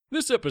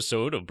This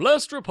episode of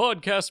Blastra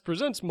Podcast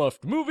Presents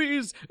Muffed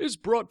Movies is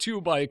brought to you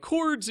by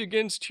Chords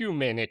Against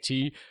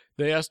Humanity.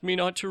 They asked me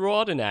not to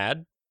rot an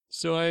ad,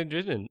 so I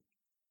didn't.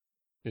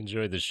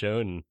 Enjoy the show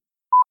and...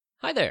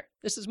 Hi there,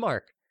 this is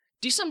Mark.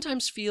 Do you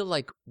sometimes feel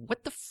like,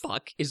 what the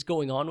fuck is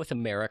going on with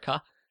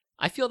America?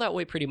 I feel that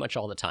way pretty much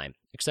all the time,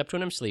 except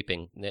when I'm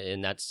sleeping,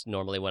 and that's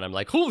normally when I'm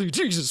like, holy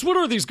Jesus, what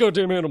are these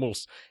goddamn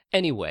animals?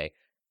 Anyway,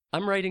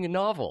 I'm writing a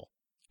novel.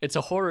 It's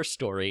a horror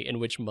story in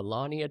which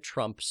Melania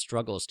Trump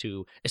struggles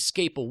to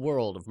escape a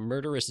world of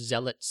murderous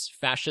zealots,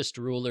 fascist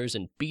rulers,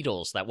 and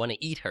beetles that want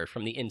to eat her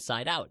from the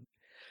inside out.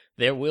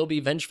 There will be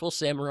vengeful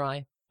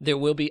samurai, there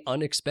will be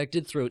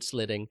unexpected throat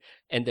slitting,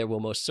 and there will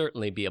most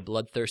certainly be a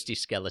bloodthirsty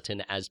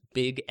skeleton as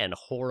big and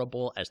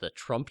horrible as the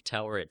Trump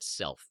Tower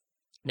itself.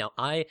 Now,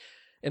 I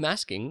am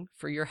asking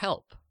for your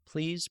help.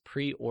 Please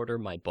pre-order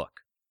my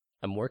book.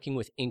 I'm working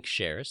with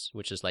Inkshares,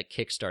 which is like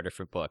Kickstarter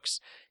for books.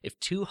 If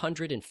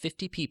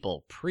 250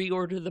 people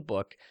pre-order the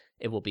book,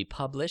 it will be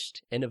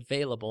published and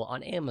available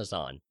on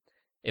Amazon.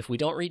 If we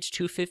don't reach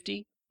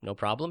 250, no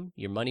problem.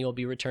 Your money will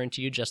be returned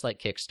to you just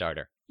like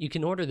Kickstarter. You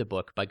can order the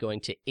book by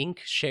going to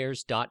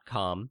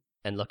inkshares.com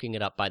and looking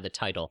it up by the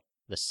title,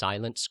 The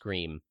Silent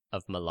Scream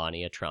of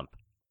Melania Trump.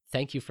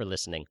 Thank you for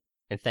listening,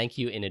 and thank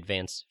you in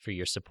advance for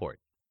your support.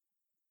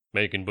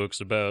 Making books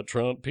about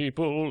Trump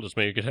people, let's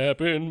make it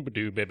happen.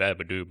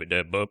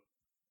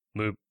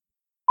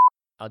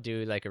 I'll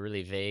do like a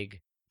really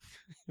vague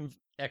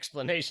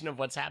explanation of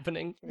what's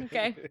happening.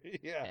 Okay.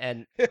 Yeah.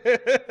 And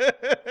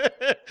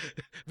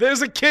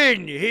there's a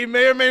king. He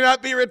may or may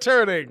not be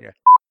returning.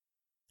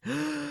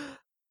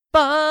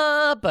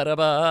 ba ba da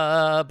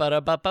ba ba da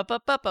ba ba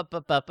ba ba ba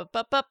ba ba ba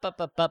ba ba ba ba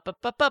ba ba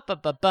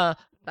ba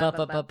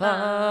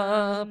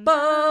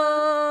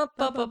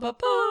ba ba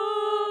ba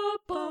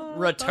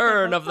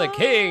Return of the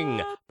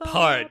King,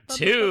 Part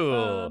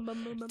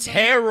 2.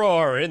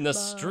 Terror in the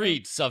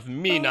streets of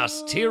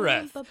Minas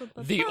Tirith.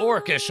 The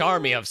orcish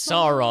army of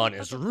Sauron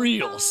is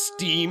real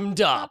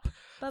steamed up.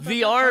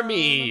 The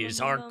armies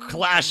are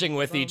clashing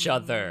with each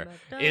other.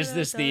 Is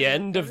this the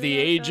end of the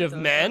Age of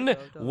Men?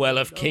 Well,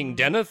 if King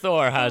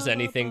Denethor has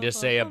anything to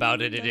say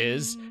about it, it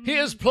is. He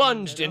is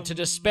plunged into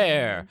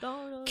despair.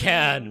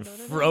 Can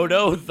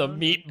Frodo, the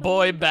Meat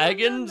Boy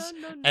Baggins,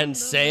 and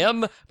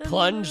Sam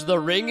plunge the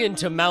ring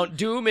into Mount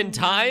Doom in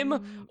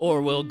time?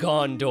 Or will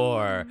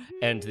Gondor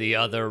and the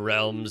other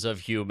realms of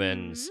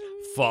humans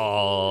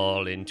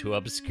fall into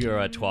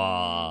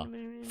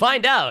obscuratoire?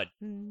 Find out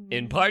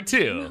in Part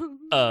 2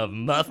 of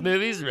Muff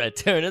Movies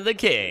Return of the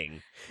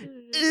King.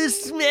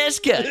 Smash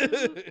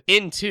cut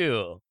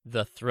into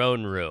the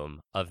throne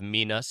room of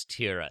Minas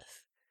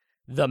Tirith.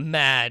 The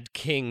mad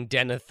King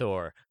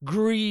Denethor,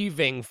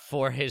 grieving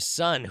for his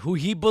son, who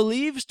he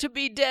believes to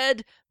be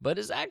dead, but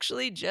is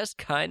actually just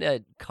kind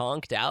of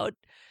conked out,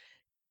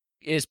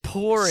 is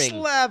pouring...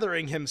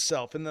 Slathering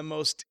himself in the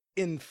most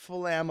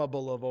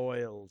inflammable of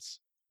oils.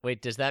 Wait,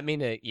 does that mean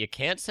that you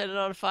can't set it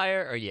on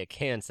fire, or you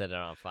can set it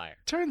on fire?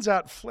 Turns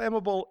out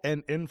flammable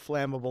and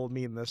inflammable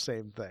mean the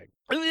same thing.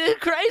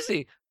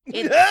 Crazy!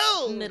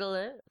 It's Middle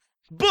Earth.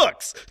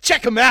 Books!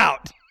 Check them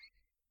out!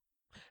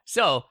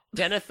 So,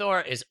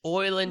 Denethor is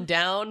oiling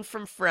down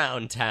from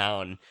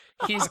Frowntown.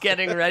 He's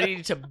getting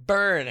ready to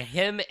burn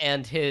him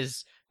and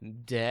his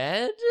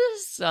dead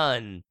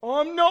son.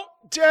 I'm not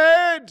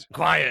dead!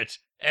 Quiet!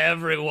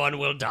 Everyone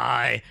will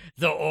die.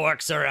 The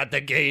orcs are at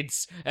the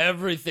gates.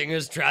 Everything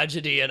is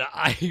tragedy, and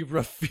I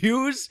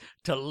refuse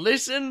to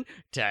listen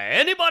to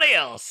anybody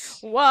else.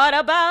 What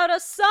about a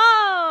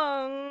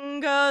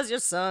song? 'Cause your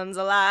son's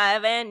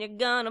alive and you're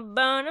gonna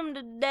burn him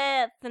to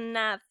death, and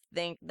I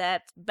think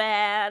that's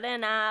bad,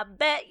 and I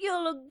bet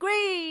you'll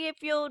agree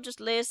if you'll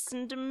just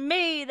listen to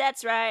me.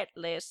 That's right,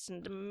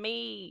 listen to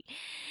me.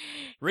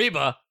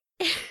 Reba.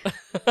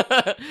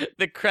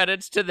 The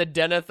credits to the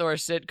Denethor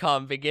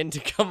sitcom begin to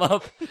come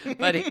up,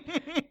 but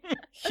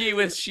he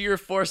with sheer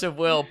force of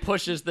will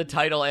pushes the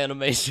title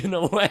animation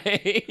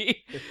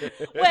away.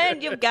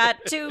 When you've got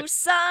two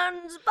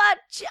sons, but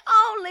you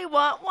only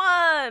want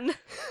one.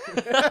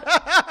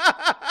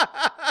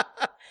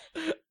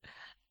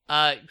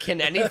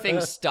 Can anything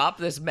stop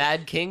this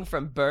mad king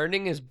from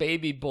burning his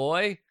baby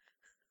boy?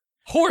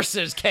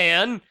 Horses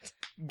can!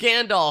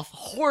 Gandalf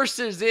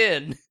horses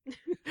in,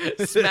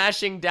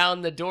 smashing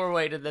down the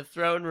doorway to the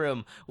throne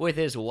room with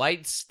his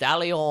white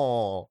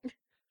stallion.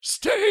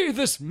 Stay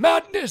this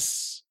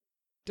madness!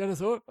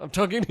 Denethor, I'm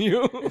talking to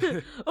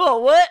you. Oh,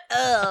 what?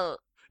 Oh.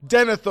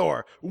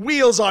 Denethor,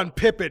 wheels on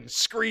Pippin,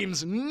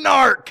 screams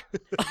narc!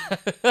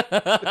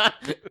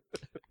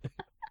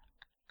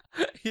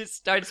 He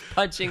starts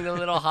punching the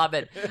little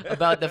hobbit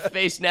about the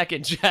face, neck,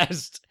 and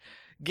chest.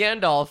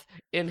 Gandalf,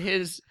 in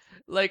his,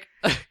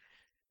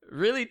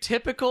 really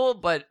typical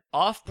but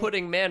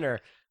off-putting manner,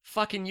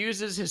 fucking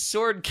uses his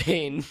sword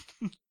cane.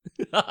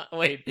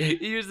 Wait,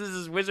 he uses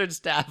his wizard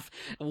staff,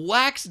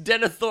 whacks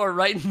Denethor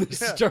right in the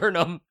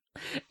sternum,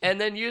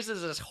 and then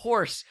uses his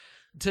horse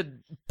to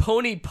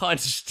pony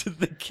punch to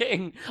the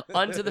king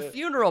onto the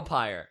funeral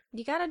pyre.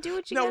 You gotta do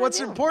what you Now, gotta what's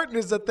do. important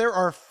is that there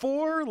are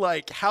 4,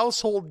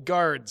 household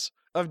guards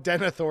of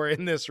Denethor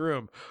in this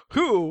room,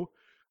 who,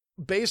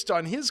 based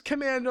on his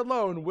command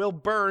alone, will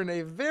burn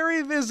a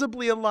very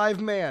visibly alive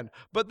man.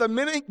 But the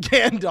minute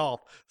Gandalf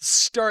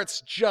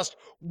starts just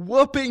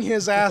whooping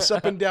his ass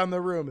up and down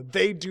the room,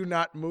 they do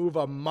not move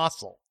a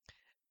muscle.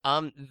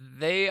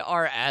 They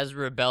are as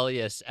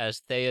rebellious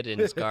as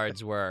Theoden's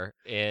guards were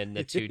in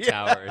the Two Yeah.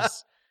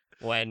 Towers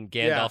when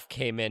Gandalf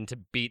came in to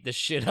beat the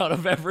shit out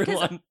of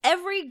everyone.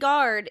 Every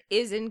guard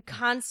is in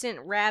constant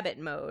rabbit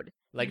mode.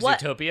 Like What-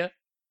 Zootopia?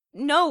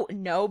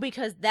 No,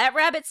 because that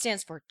rabbit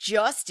stands for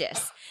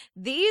justice.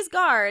 These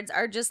guards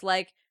are just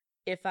like,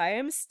 if I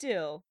am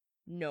still,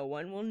 no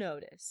one will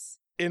notice.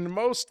 In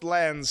most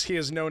lands, he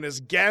is known as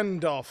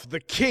Gandalf, the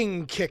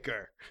King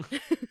Kicker.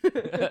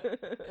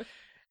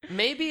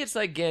 Maybe it's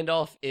like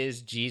Gandalf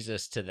is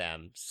Jesus to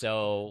them.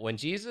 So when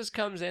Jesus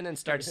comes in and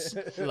starts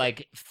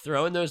like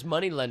throwing those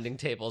money lending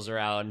tables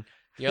around,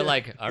 you're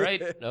like, all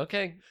right,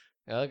 okay.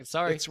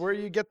 Sorry. It's where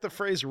you get the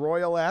phrase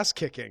royal ass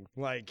kicking.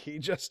 Like, he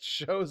just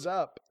shows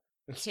up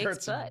and Kicks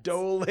starts butts.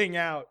 doling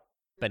out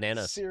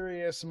Bananas.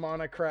 serious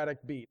monocratic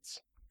beats.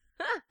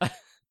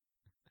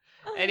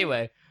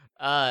 Anyway,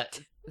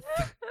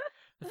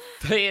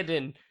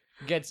 Theoden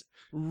gets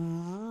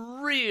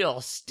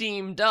real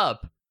steamed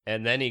up,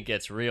 and then he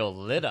gets real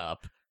lit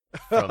up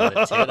from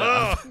the tit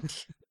up.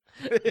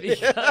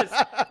 Because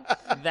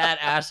that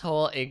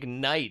asshole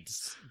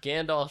ignites.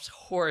 Gandalf's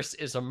horse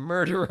is a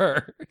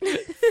murderer.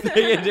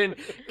 Theoden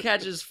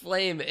catches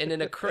flame, and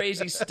in a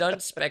crazy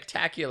stunt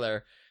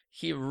spectacular,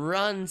 he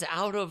runs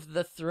out of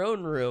the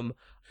throne room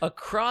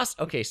across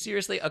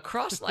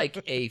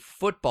like a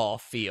football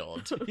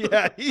field.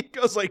 Yeah, he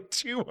goes like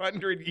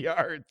 200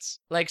 yards.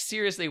 Like,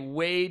 seriously,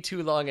 way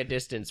too long a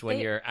distance when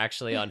They- you're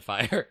actually on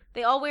fire.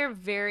 They all wear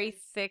very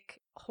thick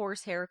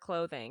horsehair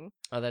clothing.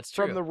 Oh, that's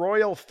true. From the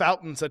royal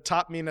fountains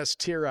atop Minas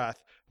Tirith,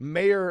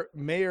 Mayor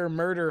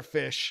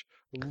Murderfish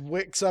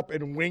wicks up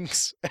and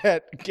winks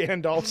at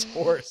Gandalf's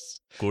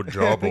horse. Good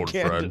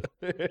Gand-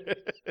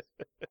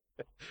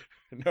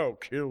 No,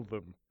 kill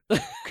them.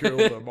 Kill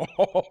them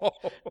all.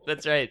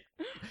 That's right.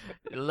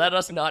 Let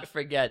us not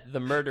forget the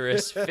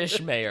murderous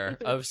fish mayor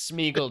of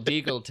Smeagol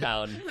Deagle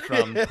Town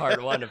from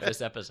part 1 of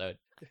this episode.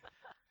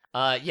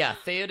 Yeah,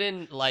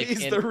 Theoden, like,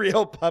 He's the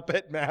real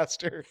puppet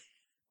master.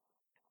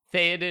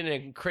 Theoden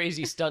in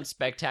crazy stunt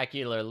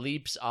spectacular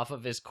leaps off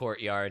of his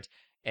courtyard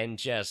and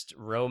just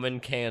Roman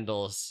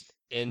candles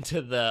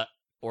into the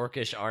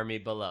orcish army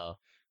below.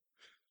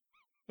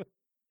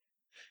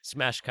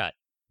 Smash cut.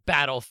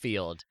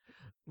 Battlefield.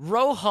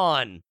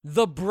 Rohan,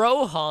 the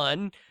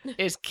Brohan,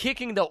 is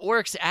kicking the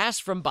orcs' ass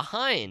from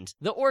behind.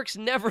 The orcs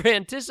never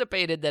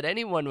anticipated that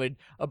anyone would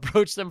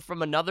approach them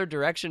from another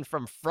direction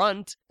from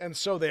front. And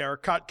so they are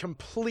caught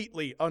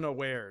completely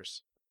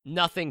unawares.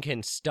 Nothing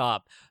can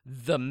stop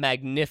the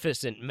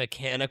magnificent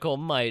mechanical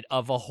might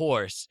of a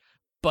horse.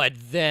 But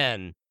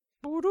then,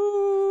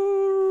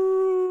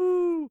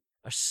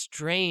 a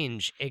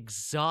strange,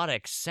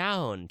 exotic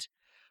sound.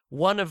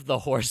 One of the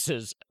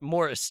horses,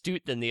 more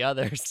astute than the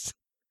others,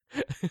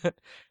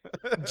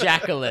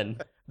 Jacqueline,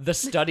 the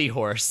study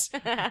horse,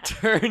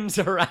 turns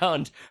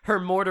around, her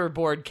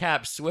mortarboard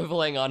cap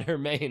swiveling on her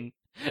mane,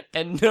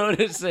 and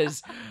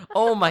notices,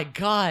 oh my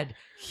god,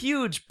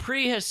 huge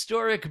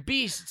prehistoric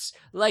beasts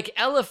like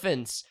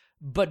elephants,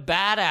 but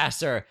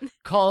badasser,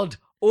 called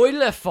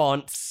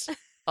Oiliphants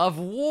of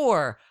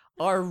war,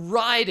 are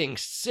riding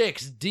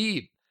 6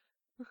 deep.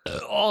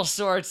 All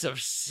sorts of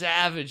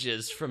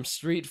savages from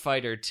Street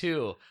Fighter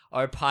 2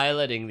 are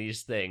piloting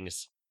these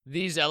things.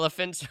 These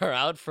elephants are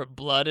out for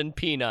blood and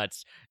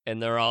peanuts,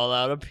 and they're all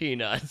out of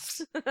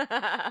peanuts.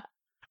 A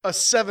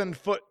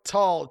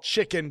 7-foot-tall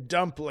chicken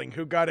dumpling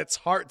who got its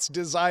heart's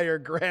desire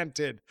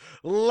granted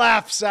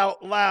laughs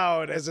out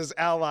loud as his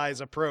allies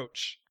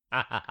approach.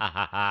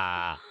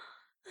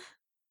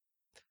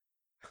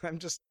 I'm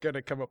just going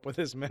to come up with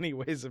as many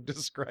ways of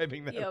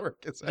describing that Yep.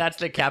 work as I That's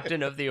the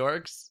captain of the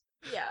orcs.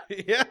 Yeah.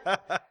 Yeah.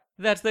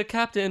 That's the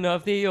captain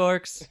of the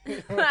orcs.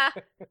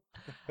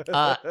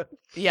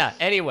 Yeah,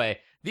 anyway,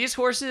 these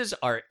horses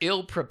are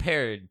ill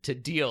prepared to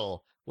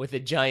deal with a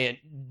giant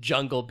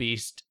jungle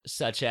beast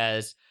such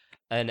as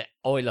an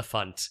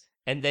Oiliphant,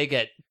 and they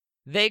get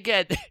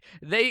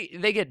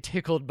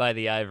tickled by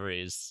the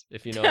ivories,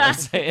 if you know what I'm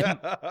saying.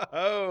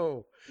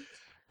 Oh.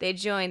 They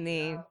join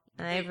the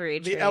ivory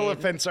The trade.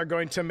 elephants are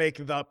going to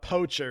make the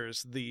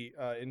poachers the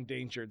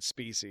endangered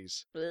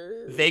species.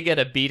 They get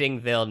a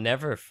beating they'll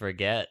never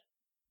forget.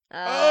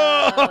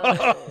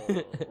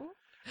 Oh.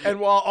 And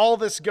while all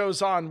this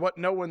goes on, what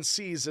no one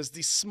sees is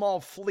the small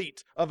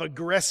fleet of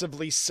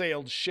aggressively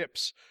sailed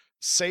ships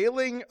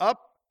sailing up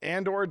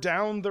and or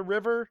down the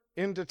river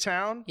into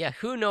town. Yeah,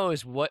 who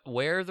knows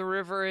where the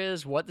river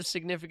is, what the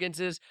significance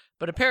is,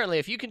 but apparently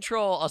if you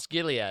control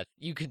Osgiliath,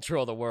 you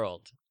control the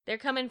world. They're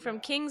coming from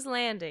King's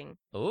Landing.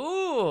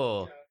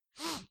 Ooh.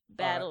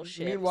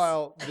 Battleships.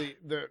 Meanwhile,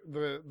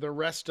 the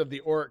rest of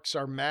the orcs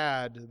are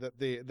mad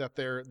that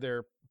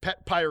their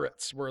pet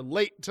pirates were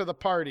late to the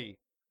party.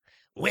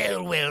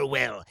 Well, well,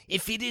 well,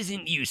 if it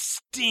isn't you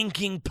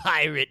stinking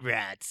pirate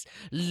rats.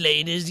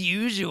 Late as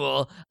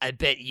usual. I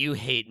bet you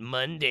hate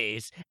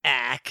Mondays,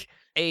 Ack.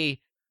 A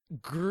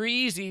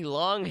greasy,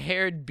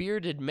 long-haired,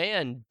 bearded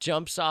man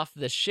jumps off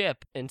the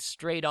ship and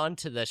straight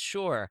onto the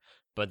shore.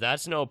 But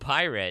that's no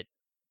pirate.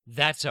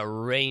 That's a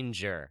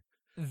ranger.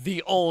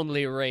 The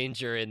only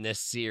ranger in this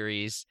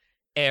series,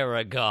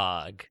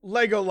 Aragog.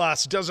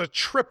 Legolas does a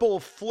triple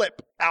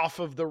flip off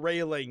of the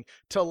railing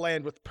to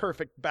land with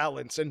perfect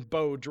balance and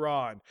bow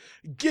drawn.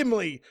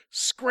 Gimli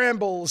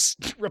scrambles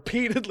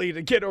repeatedly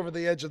to get over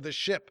the edge of the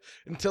ship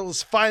until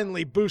is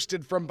finally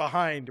boosted from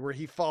behind, where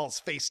he falls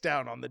face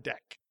down on the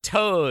deck.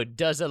 Toad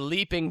does a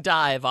leaping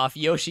dive off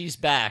Yoshi's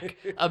back,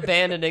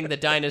 abandoning the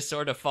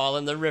dinosaur to fall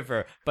in the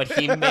river, but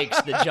he makes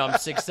the jump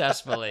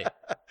successfully.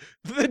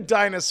 The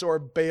dinosaur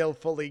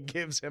balefully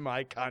gives him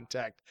eye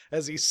contact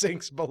as he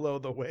sinks below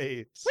the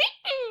waves.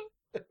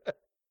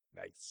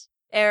 Nice.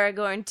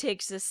 Aragorn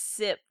takes a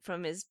sip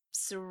from his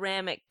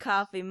ceramic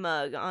coffee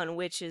mug on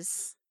which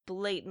is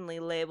blatantly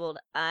labeled,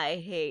 "I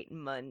hate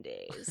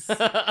Mondays."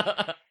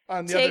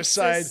 On the Takes other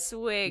side, a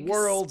swig,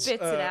 world's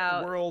spits it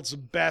out. world's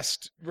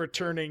best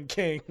returning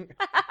king.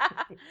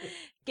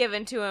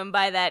 Given to him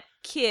by that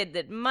kid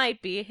that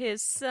might be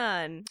his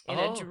son in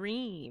Oh. a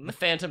dream. The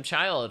Phantom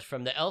Child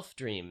from the Elf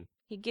Dream.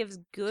 He gives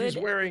good He's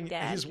wearing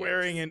dad he's gifts.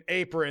 wearing an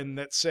apron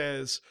that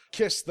says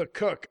 "Kiss the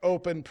cook,"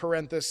 open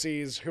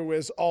parentheses, who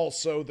is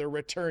also the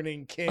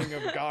returning king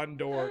of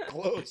Gondor,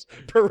 close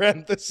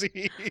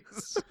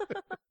parentheses.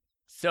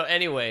 So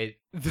anyway,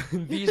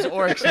 these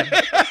orcs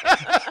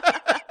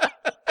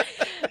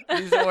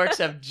these orcs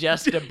have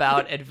just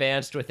about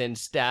advanced within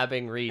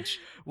stabbing reach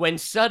when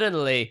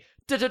suddenly,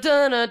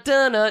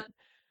 da-da-da-na-da-na,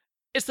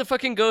 it's the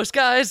fucking ghost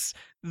guys.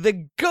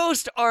 The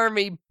ghost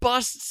army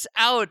busts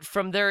out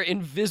from their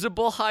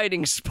invisible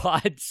hiding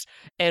spots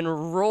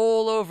and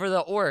roll over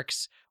the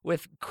orcs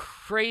with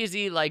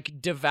crazy, like,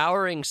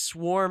 devouring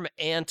swarm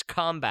ant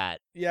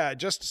combat. Yeah,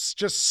 just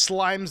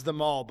slimes them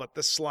all, but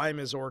the slime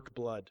is orc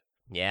blood.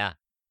 Yeah.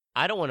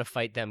 I don't want to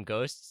fight them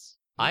ghosts.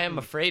 I am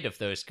afraid of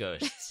those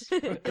ghosts.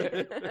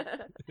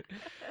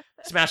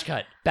 Smash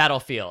cut.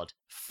 Battlefield.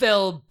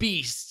 Fell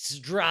beasts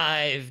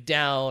drive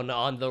down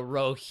on the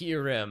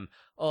Rohirrim.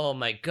 Oh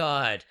my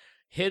god.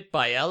 Hit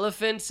by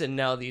elephants and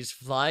now these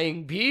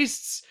flying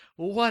beasts?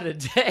 What a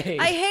day.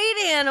 I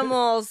hate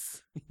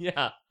animals.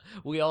 Yeah,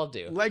 we all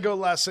do.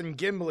 Legolas and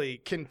Gimli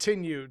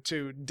continue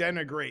to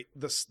denigrate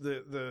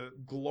the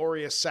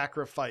glorious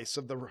sacrifice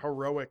of the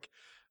heroic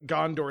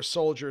Gondor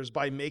soldiers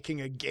by making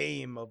a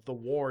game of the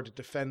war to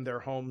defend their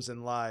homes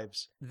and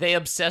lives. They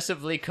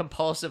obsessively,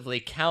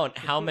 compulsively count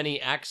how many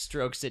axe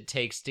strokes it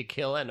takes to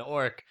kill an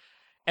orc.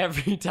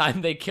 Every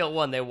time they kill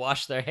one, they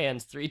wash their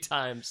hands 3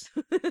 times.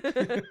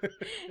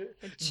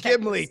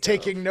 Gimli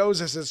taking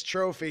noses as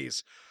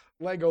trophies.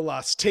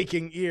 Legolas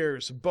taking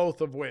ears, both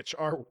of which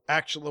are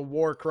actual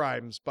war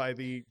crimes by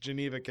the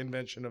Geneva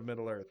Convention of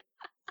Middle-earth.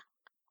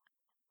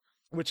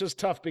 Which is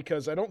tough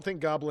because I don't think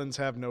goblins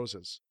have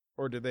noses.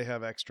 Or do they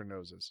have extra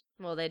noses?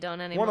 Well, they don't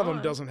anymore. One of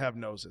them doesn't have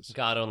noses.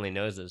 God only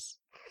noses.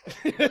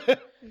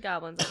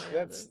 Goblins. only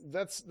have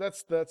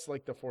those. That's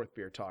like the 4th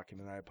beer talking,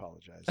 and I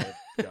apologize. I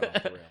got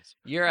off the rails.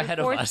 You're ahead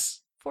of fourth-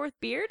 us. Fourth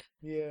beard?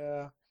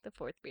 Yeah. The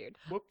fourth beard.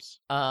 Whoops.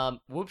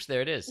 Whoops,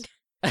 there it is.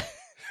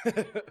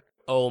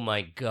 Oh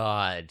my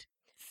god.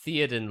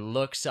 Theoden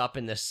looks up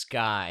in the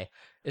sky.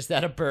 Is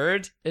that a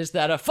bird? Is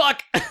that a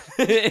fuck?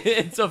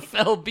 It's a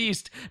fell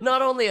beast.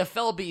 Not only a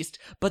fell beast,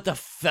 but the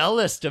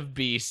fellest of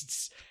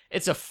beasts.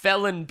 It's a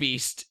felon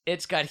beast.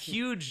 It's got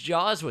huge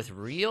jaws with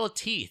real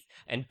teeth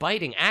and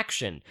biting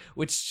action,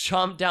 which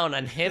chomp down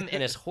on him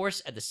and his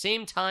horse at the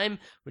same time,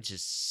 which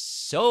is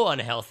so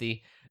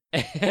unhealthy.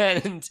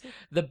 And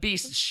the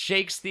beast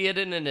shakes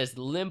Theoden and his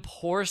limp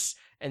horse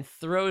and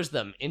throws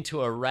them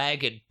into a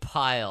ragged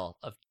pile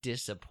of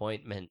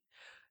disappointment.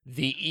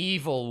 The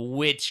evil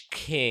witch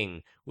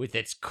king, with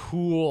its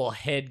cool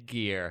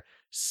headgear,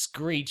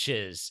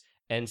 screeches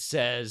and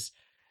says,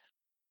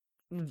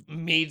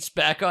 "Meat's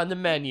back on the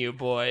menu,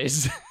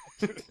 boys."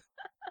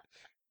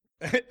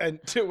 And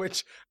to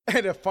which,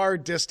 at a far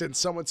distance,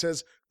 someone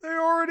says, "They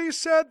already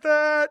said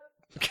that."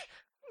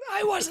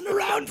 I wasn't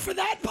around for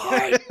that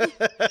part.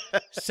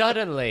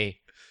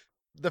 Suddenly,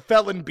 The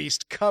felon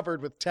beast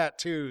covered with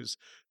tattoos,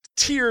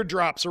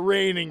 teardrops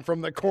raining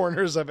from the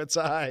corners of its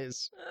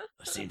eyes.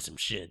 I've seen some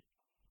shit.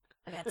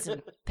 I got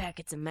some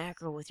packets of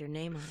mackerel with your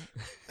name on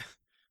it.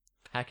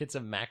 packets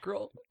of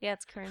mackerel? Yeah,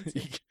 it's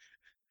currency.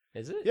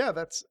 Is it? Yeah,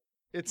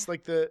 it's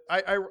like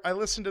I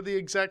listened to the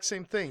exact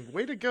same thing.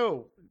 Way to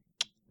go.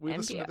 We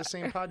listen to the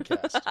same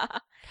podcast.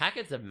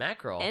 Packets of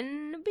mackerel?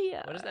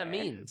 NBR. What does that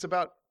mean? It's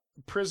about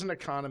prison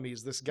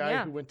economies. This guy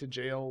Yeah. who went to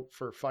jail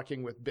for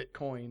fucking with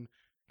Bitcoin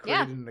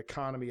Yeah. created an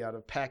economy out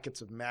of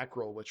packets of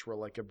mackerel, which were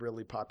like a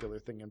really popular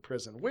thing in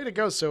prison. Way to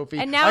go, Sophie.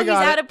 And now I he's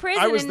got out it. of I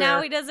prison, was and now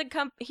there. he does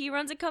he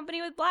runs a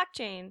company with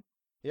blockchain.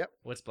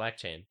 What's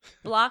blockchain?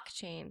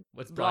 Blockchain.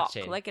 What's Block,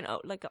 blockchain? like an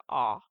O, like a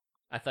aw.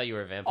 I thought you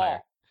were a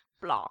vampire.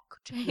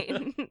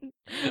 blockchain.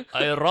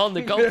 I run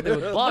the company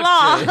with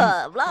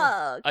blockchain.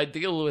 Block. I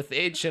deal with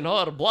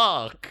H&R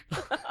Block.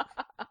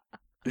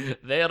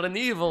 They're an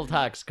evil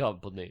tax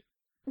company.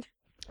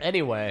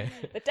 Anyway.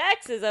 The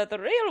taxes are the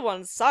real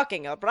ones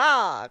sucking a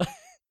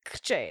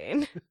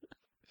blockchain.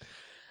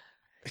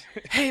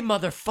 Hey,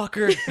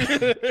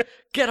 motherfucker.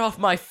 Get off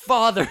my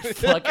father,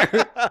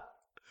 fucker.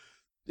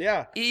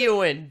 Yeah.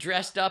 Eowyn,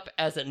 dressed up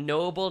as a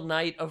noble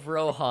knight of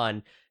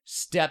Rohan,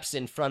 steps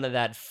in front of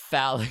that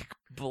phallic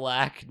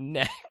black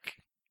neck.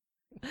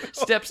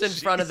 Steps in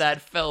front of that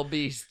fell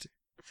beast.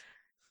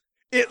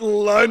 It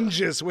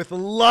lunges with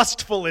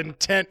lustful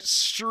intent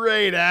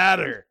straight at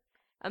her.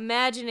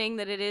 Imagining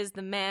that it is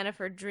the man of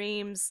her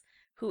dreams,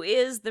 who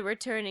is the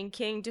returning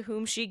king to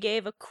whom she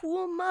gave a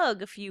cool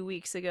mug a few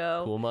weeks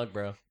ago. Cool mug,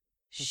 bro.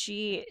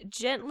 She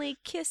gently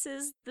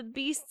kisses the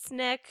beast's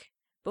neck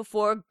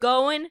before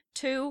going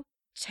to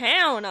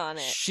town on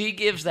it. She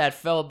gives that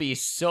fell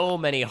beast so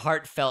many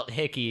heartfelt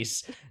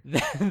hickeys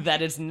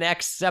that its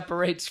neck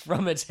separates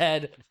from its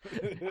head.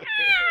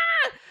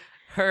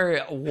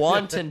 Her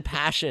wanton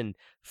passion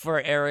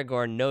for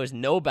Aragorn knows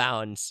no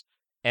bounds,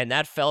 and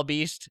that fell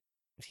beast,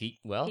 he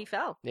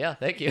fell. Yeah,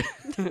 thank you.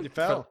 He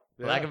fell.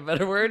 For lack of a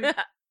better word.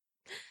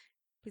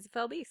 He's a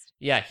fell beast.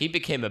 Yeah, he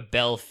became a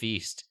bell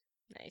feast.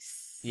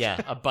 Nice.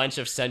 Yeah, a bunch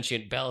of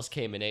sentient bells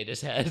came and ate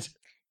his head.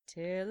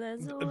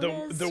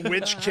 The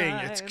Witch King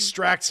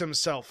extracts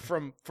himself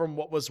from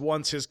what was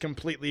once his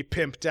completely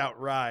pimped out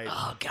ride,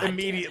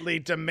 immediately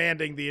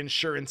demanding the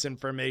insurance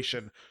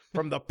information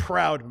from the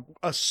proud,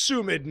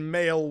 assumed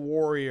male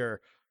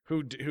warrior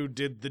who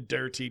did the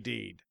dirty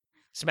deed.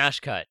 Smash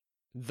cut.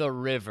 The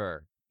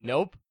river.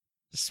 Nope.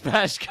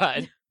 Smash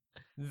cut.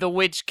 The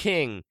Witch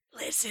King.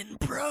 Listen,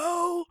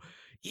 bro.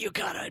 You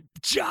got a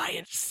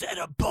giant set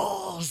of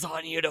balls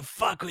on you to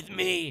fuck with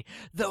me,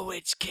 the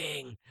Witch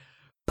King.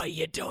 But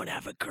you don't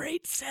have a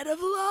great set of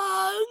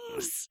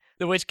lungs.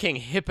 The Witch King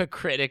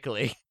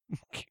hypocritically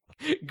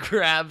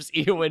grabs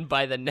Eowyn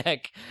by the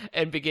neck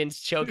and begins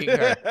choking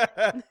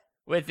her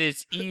with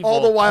his evil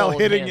all the while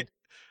cold hitting hand. it.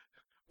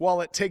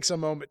 While it takes a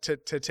moment to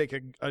take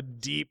a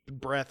deep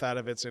breath out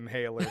of its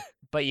inhaler.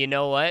 But you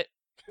know what?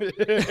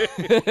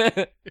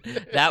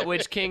 That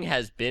Witch King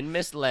has been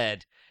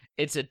misled.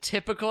 It's a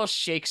typical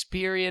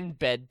Shakespearean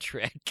bed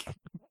trick.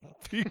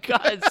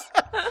 Because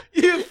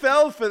you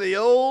fell for the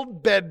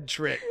old bed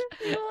trick.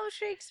 The old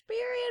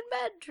Shakespearean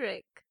bed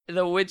trick.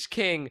 the Witch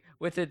King,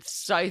 with its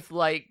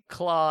scythe-like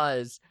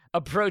claws,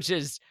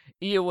 approaches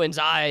Eowyn's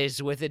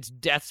eyes with its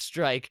death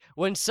strike,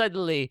 when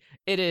suddenly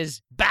it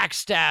is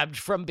backstabbed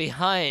from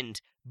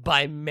behind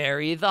by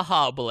Mary the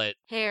Hoblet.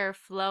 Hair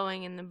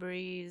flowing in the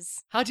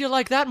breeze. How'd you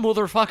like that,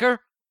 motherfucker?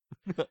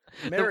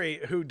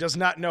 Mary, who does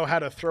not know how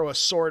to throw a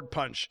sword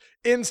punch,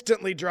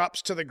 instantly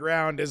drops to the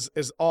ground as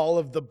all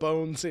of the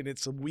bones in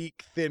its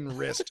weak, thin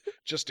wrist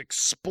just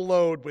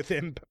explode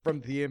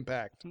from the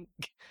impact.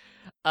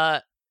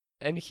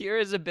 And here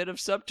is a bit of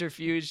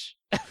subterfuge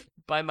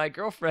by my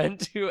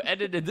girlfriend who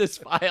edited this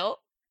file.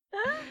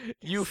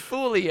 You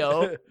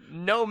foolio,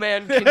 no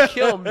man can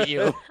kill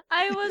you.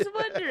 I was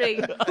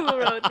wondering who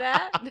wrote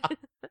that.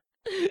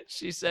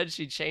 She said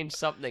she changed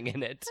something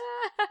in it.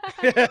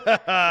 There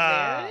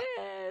it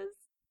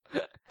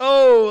is.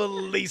 Oh,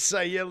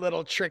 Lisa, you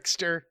little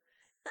trickster.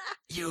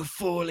 You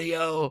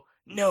foolio,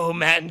 no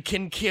man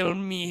can kill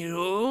me.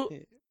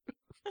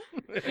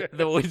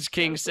 The Witch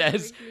King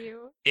says,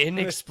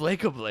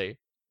 inexplicably.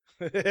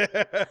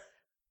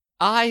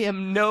 I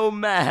am no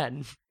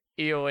man,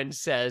 Eowyn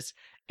says,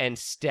 and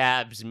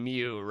stabs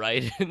Mew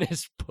right in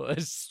his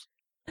puss.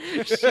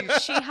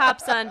 She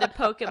hops onto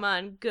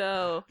Pokemon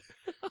Go,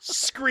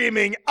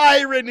 Screaming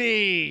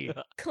irony!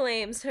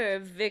 claims her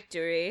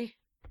victory,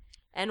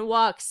 and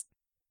walks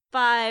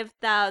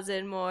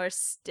 5,000 more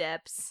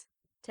steps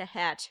to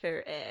hatch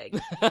her egg.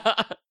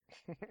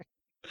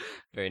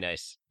 Very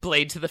nice.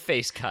 Blade to the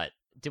face cut.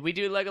 Did we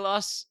do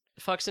Legolas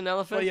fucks an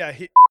elephant? Well, yeah,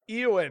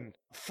 Eowyn,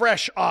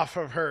 fresh off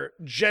of her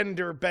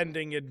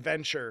gender-bending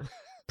adventure,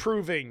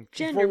 proving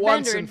for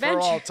once and for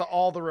all to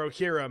all the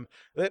Rohirrim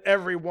that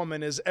every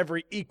woman is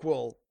every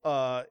equal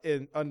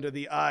under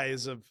the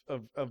eyes of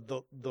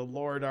the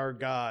Lord our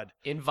God.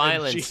 In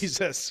violence. And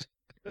Jesus.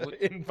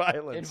 In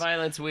violence. In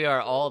violence, we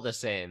are all the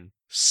same.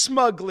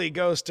 Smugly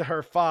goes to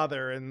her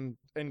father and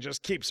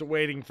just keeps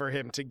waiting for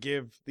him to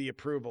give the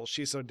approval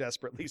she so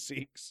desperately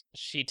seeks.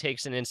 She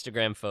takes an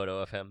Instagram photo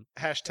of him.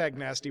 Hashtag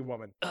nasty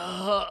woman.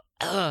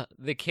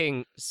 The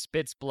king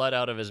spits blood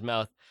out of his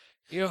mouth.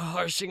 You're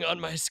harshing on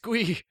my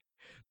squee,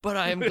 but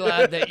I am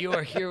glad that you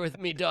are here with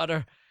me,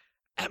 daughter.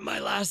 At my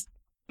last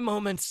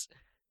moments,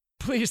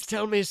 please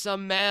tell me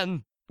some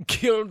man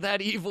killed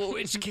that evil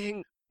Witch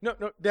King. No,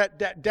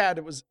 Dad,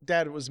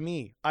 it was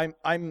me. I'm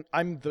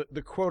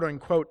the quote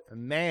unquote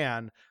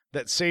man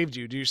that saved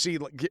you. Do you see?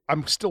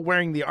 I'm still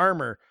wearing the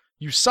armor.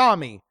 You saw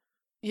me.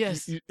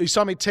 Yes. You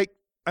saw me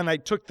and I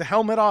took the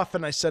helmet off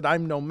and I said,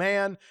 I'm no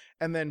man.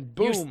 And then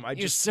boom,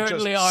 you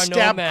certainly are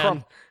no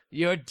man.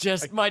 You're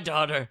just my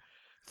daughter.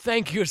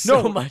 Thank you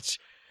so much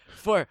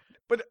for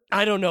But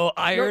I don't know,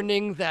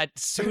 ironing that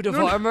suit of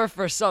armor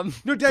for some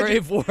no, Dad,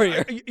 brave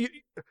warrior.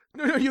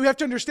 No, you have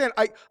to understand.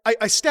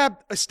 I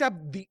stabbed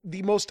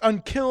the most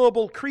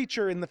unkillable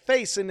creature in the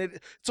face, and its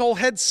whole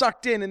head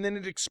sucked in, and then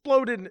it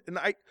exploded, and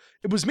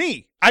it was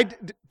me.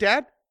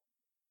 Dad,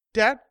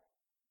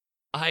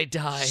 I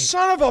die.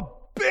 son of a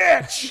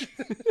bitch.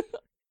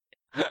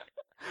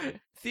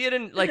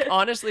 Theoden, like,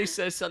 honestly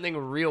says something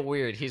real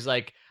weird. He's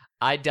like,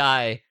 I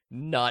die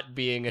not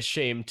being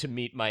ashamed to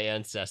meet my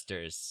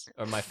ancestors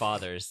or my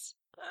fathers.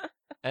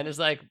 And it's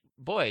like,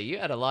 boy, you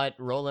had a lot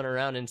rolling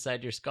around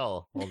inside your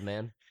skull, old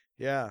man.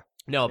 Yeah.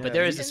 No, Yeah, but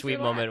there is a Didn't sweet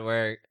do a lot. moment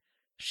where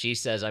she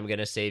says, I'm going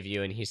to save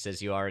you. And he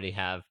says, you already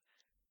have.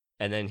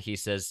 And then he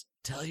says,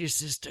 tell your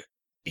sister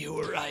you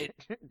were right.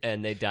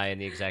 And they die in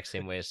the exact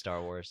same way as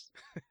Star Wars.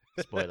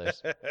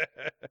 Spoilers.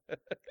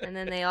 And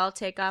then they all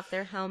take off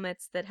their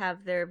helmets that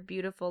have their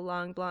beautiful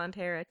long blonde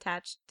hair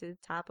attached to the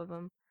top of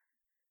them.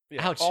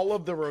 Yeah, Ouch. all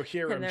of the And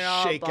Rohirrim they're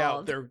all shake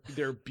out bald.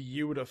 their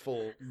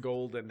beautiful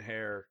golden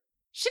hair.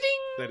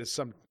 Shitting! That is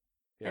some.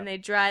 Yeah. And they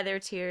dry their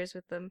tears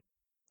with the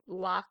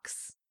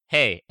locks.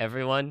 Hey,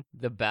 everyone,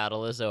 the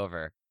battle is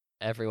over.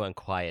 Everyone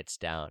quiets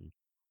down.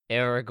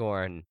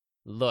 Aragorn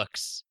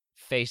looks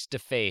face to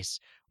face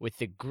with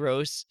the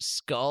gross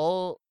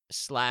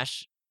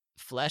skull/flesh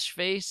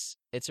face.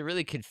 It's a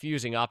really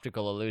confusing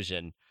optical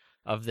illusion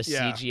of the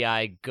Yeah.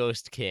 CGI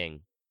Ghost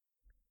King.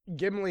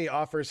 Gimli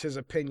offers his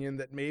opinion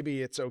that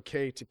maybe it's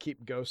okay to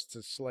keep ghosts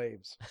as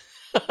slaves.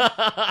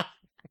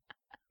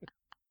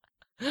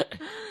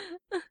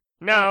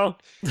 No.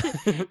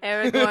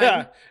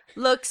 Aragorn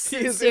looks He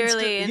is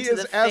sincerely into he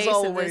is, the as face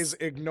always, of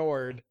this.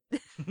 ignored.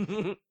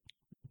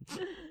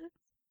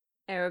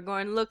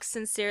 Aragorn looks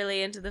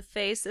sincerely into the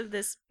face of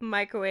this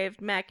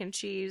microwaved mac and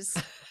cheese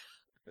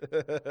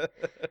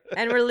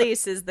and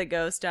releases the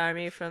ghost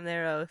army from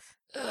their oath.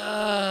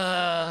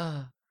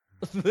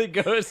 The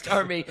ghost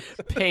army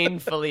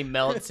painfully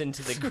melts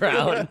into the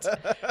ground.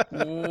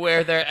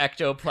 Where their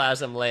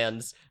ectoplasm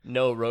lands,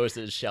 no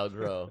roses shall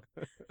grow.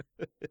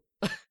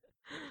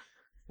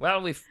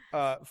 Well, we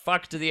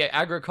fucked the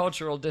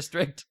agricultural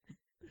district.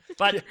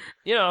 But,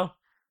 you know,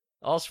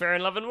 all's fair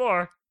in love and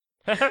war.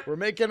 We're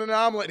making an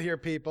omelet here,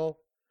 people.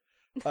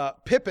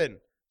 Pippin,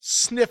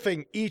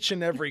 sniffing each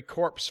and every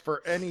corpse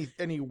for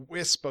any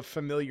wisp of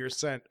familiar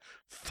scent,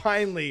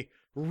 finally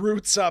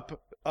roots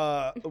up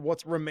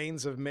what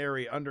remains of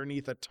Mary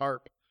underneath a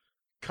tarp,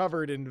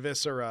 covered in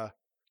viscera.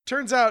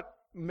 Turns out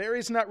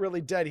Mary's not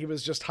really dead. He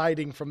was just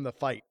hiding from the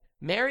fight.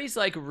 Mary's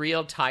like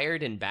real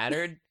tired and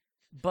battered,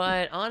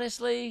 but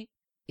honestly,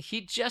 he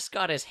just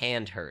got his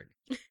hand hurt.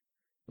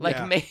 Like,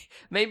 Yeah.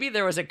 maybe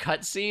there was a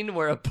cutscene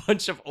where a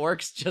bunch of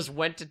orcs just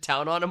went to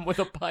town on him with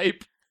a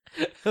pipe.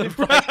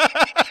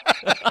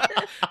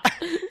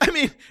 I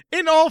mean,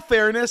 in all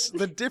fairness,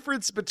 the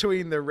difference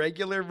between the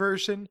regular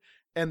version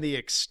and the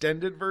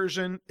extended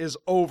version is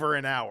over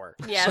an hour.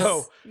 Yes.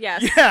 So,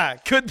 yes. yeah,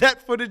 could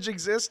that footage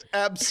exist?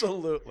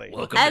 Absolutely.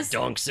 Welcome As- to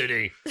Donk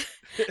City.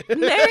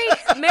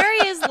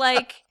 Mary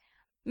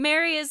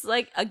is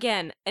like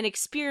again an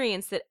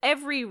experience that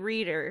every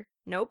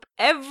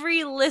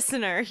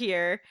listener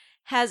here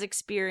has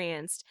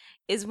experienced,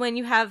 is when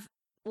you have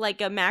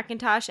like a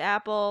Macintosh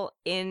apple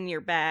in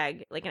your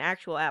bag, like an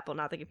actual apple,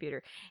 not the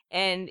computer,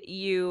 and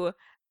you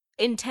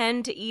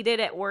intend to eat it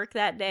at work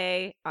that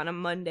day on a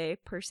Monday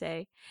per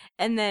se,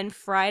 and then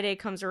Friday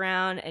comes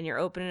around and you're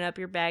opening up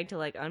your bag to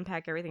like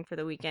unpack everything for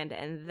the weekend,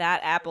 and that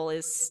apple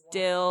is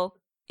still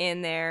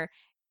in there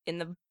in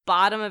the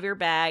bottom of your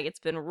bag. It's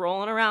been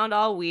rolling around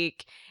all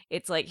week.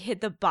 It's like hit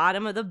the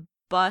bottom of the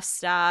bus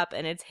stop,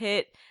 and it's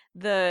hit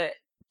the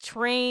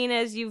train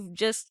as you've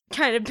just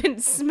kind of been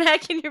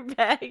smacking your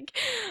bag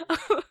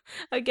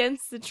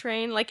against the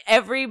train, like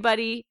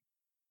everybody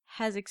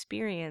has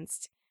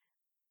experienced.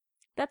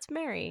 That's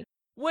Mary.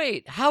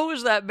 Wait, how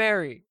is that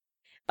Mary?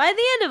 By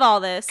the end of all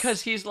this,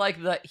 Because he is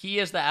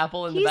the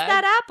apple in the he's bag?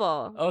 that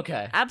apple.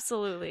 Okay.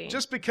 Absolutely.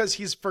 Just because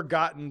he's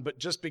forgotten, but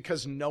just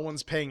because no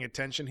one's paying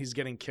attention, he's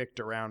getting kicked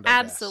around.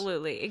 I guess.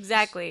 Absolutely.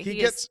 Exactly.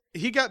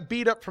 He got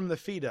beat up from the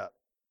feet up.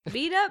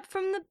 beat up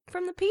from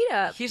the beat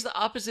up. He's the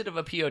opposite of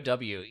a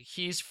POW.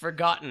 He's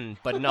forgotten,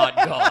 but not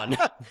gone.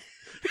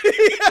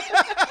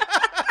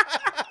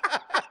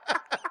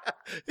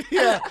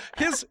 Yeah,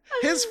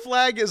 his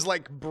flag is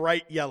like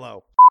bright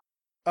yellow.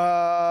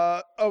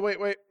 Oh wait,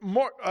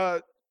 more.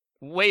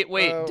 Wait,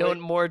 wait. don't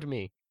mord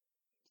me.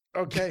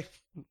 Okay.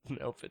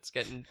 Nope, it's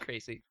getting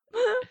crazy.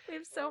 We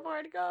have so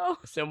far to go.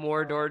 So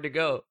more door to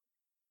go.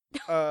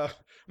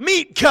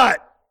 Meat cut.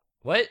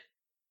 What?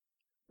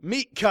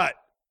 Meat cut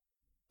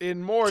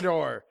in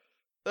Mordor.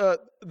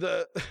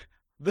 The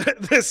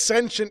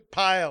sentient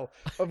pile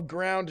of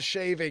ground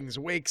shavings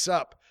wakes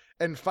up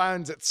and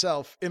finds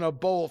itself in a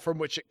bowl from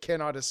which it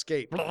cannot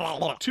escape.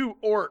 Two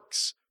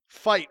orcs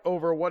fight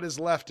over what is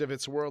left of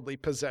its worldly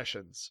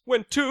possessions.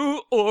 When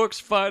two orcs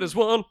fight as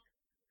one.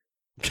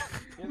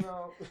 You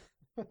know.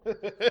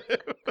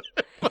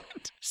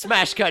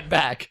 Smash cut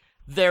back.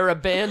 Their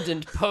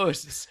abandoned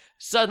posts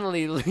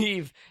suddenly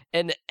leave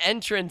an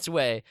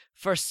entranceway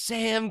for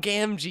Sam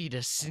Gamgee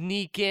to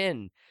sneak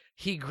in.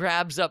 He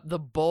grabs up the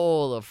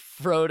bowl of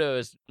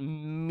Frodo's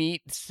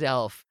meat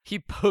self. He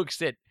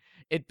pokes it.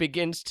 It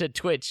begins to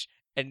twitch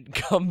and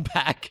come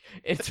back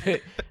into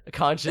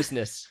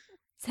consciousness.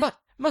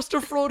 Master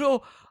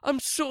Frodo, I'm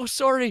so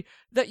sorry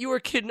that you were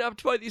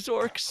kidnapped by these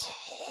orcs.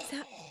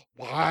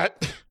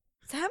 What?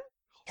 Sam?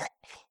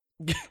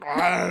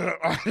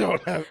 I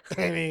don't have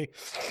any.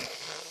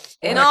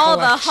 In all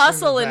the recollection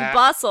hustle of and that.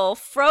 bustle,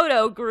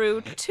 Frodo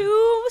grew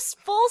 2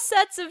 full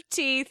sets of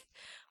teeth,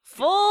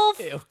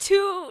 Ew.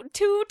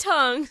 two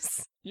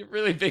tongues. You're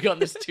really big on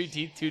this 2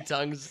 teeth, 2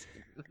 tongues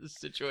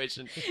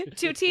situation.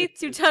 2 teeth,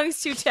 2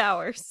 tongues, 2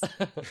 towers.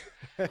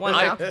 One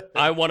mouth.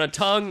 I want a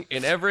tongue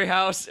in every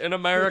house in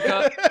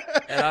America,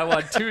 and I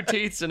want 2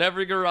 teeth in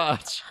every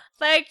garage.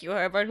 Thank you,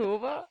 Herbert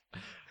Hoover.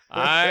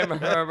 I'm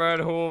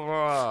Herbert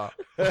Hoover,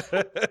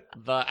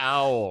 the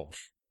owl.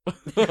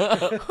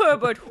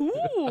 Herbert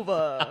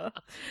Hoover.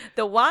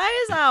 The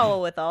wise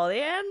owl with all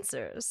the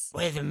answers.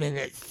 Wait a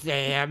minute,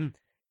 Sam.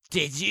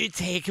 Did you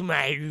take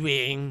my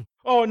ring?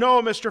 Oh no,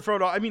 Mr.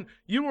 Frodo. I mean,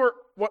 you were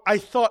what I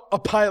thought a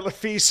pile of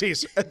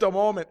feces at the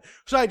moment.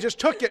 So I just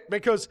took it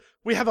because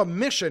we have a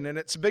mission and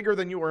it's bigger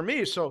than you or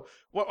me. So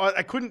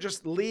I couldn't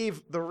just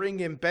leave the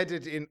ring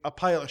embedded in a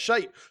pile of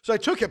shite. So I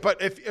took it.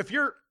 But if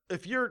you're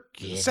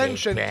Give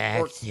sentient it back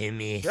or to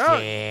me, Yeah.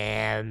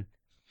 Sam.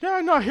 yeah,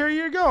 no, here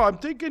you go. I'm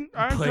thinking.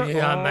 Put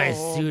it on my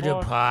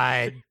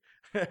pseudopod.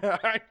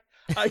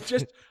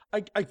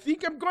 I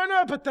think I'm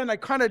gonna, but then I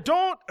kind of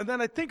don't, and then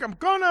I think I'm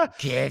gonna.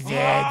 Give it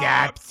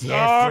Ah, up to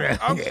ah,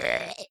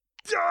 Frodo.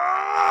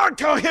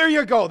 Oh, here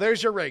you go.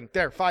 There's your ring.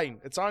 There, fine.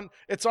 It's on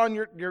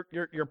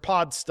your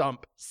pod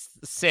stump.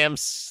 Sam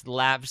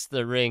slaps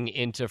the ring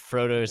into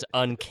Frodo's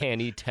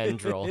uncanny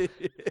tendril.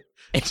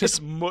 It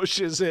just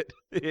mushes it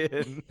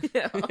in.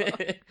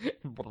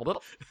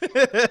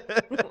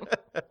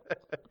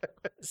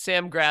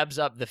 Sam grabs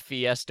up the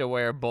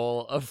Fiesta-ware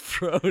bowl of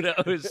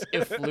Frodo's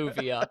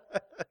effluvia,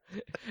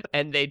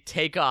 and they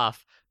take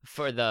off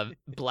for the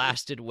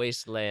blasted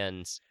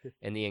wastelands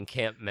and the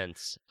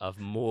encampments of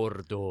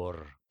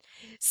Mordor.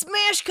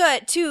 Smash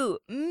cut to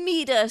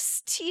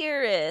Midas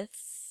Tirith.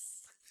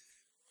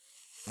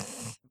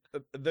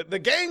 The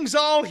gang's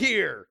all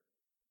here.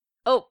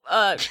 Oh,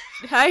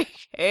 hi.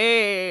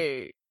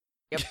 Hey.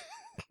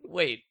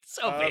 Wait,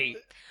 Sophie,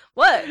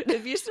 What?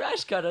 if you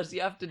smash cut us,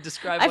 you have to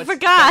describe I what's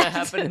forgot. gonna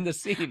happen in the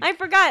scene. I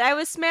forgot. I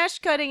was smash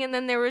cutting and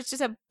then there was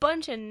just a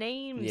bunch of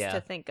names Yeah.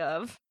 to think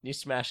of. You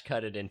smash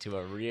cut it into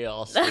a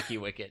real sticky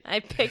wicket.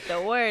 I picked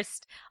the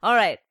worst. All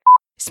right.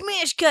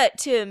 Smash cut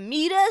to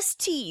Midas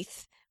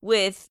Teeth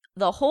with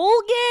the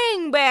whole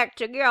gang back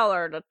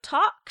together to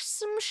talk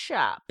some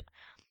shop.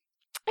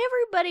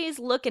 Everybody's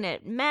looking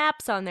at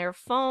maps on their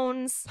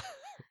phones,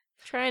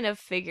 trying to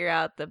figure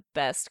out the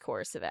best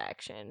course of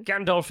action.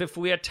 Gandalf, if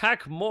we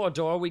attack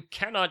Mordor, we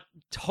cannot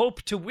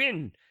hope to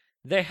win.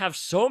 They have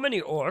so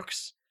many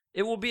orcs,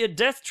 it will be a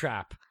death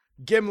trap.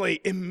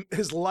 Gimli,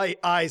 his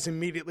eyes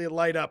immediately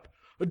light up.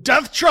 A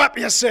death trap,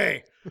 you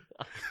say?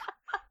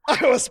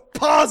 I was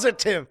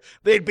positive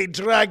they'd be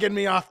dragging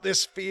me off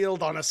this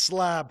field on a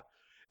slab.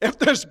 If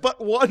there's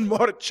but one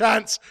more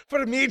chance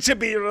for me to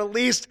be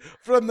released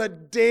from the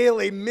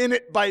daily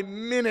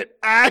minute-by-minute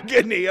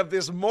agony of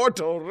this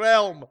mortal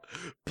realm,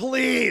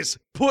 please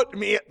put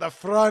me at the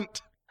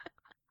front.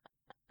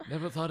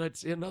 Never thought I'd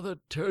see another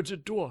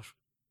turgid dwarf.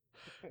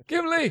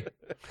 Gimli!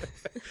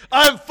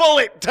 I'm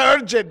fully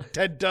turgid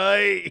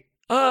today.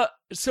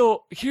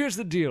 So here's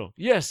the deal.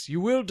 Yes, you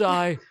will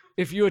die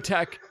if you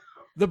attack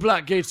the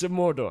Black Gates of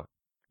Mordor.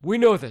 We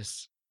know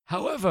this.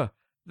 However,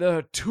 there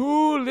are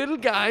 2 little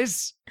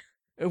guys,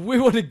 and we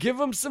want to give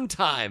them some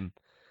time.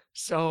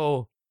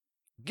 So,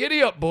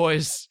 giddy up,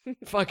 boys.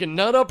 Fucking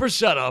nut up or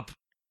shut up.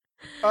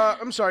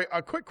 I'm sorry,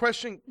 a quick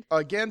question.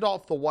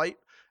 Gandalf the White.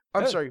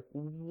 I'm Yeah. sorry,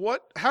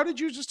 how did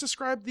you just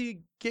describe the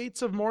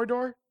gates of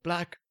Mordor?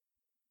 Black.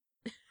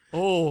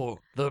 Oh,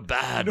 the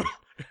bad.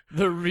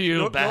 The real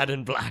Nope, bad nope.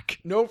 and black.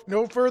 No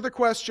further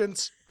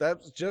questions.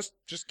 That's just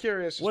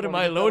curious. Just What, am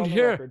wanted I to get that alone on the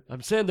here? record.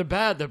 I'm saying they're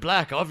bad, they're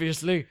black,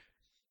 obviously.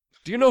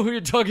 Do you know who you're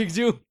talking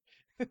to?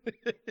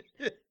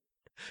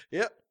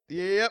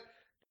 Yep.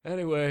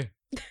 Anyway.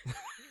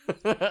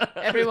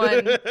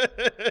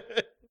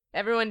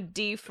 Everyone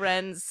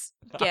defriends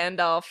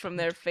Gandalf from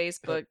their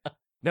Facebook.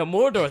 Now,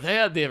 Mordor, they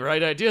had the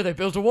right idea. They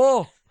built a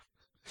wall.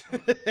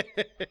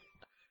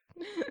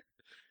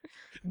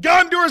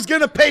 Gondor's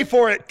gonna pay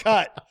for it.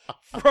 Cut.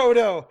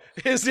 Frodo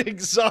is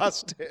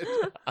exhausted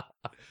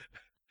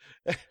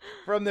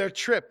from their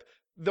trip.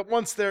 That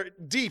once they're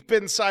deep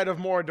inside of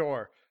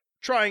Mordor,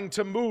 trying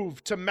to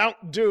move to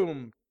Mount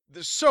Doom.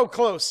 They're so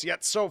close,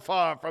 yet so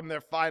far from their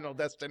final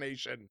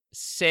destination.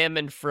 Sam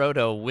and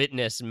Frodo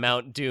witness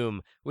Mount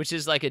Doom, which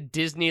is like a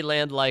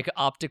Disneyland-like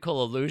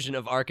optical illusion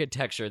of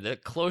architecture. The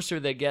closer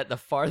they get, the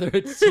farther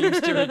it seems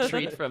to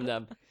retreat from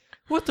them.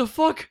 What the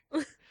fuck?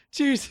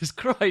 Jesus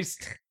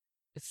Christ.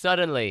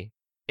 Suddenly,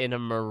 in a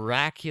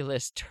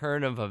miraculous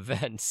turn of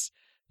events,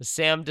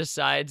 Sam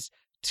decides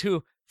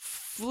to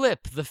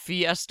flip the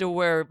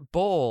Fiestaware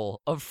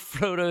bowl of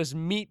Frodo's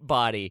meat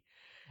body,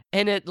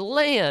 and it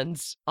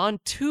lands on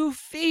 2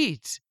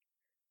 feet.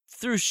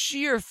 Through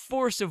sheer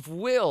force of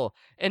will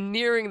and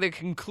nearing the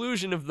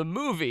conclusion of the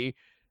movie,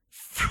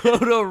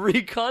 Frodo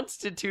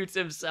reconstitutes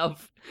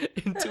himself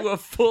into a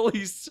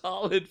fully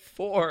solid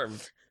form.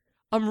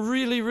 I'm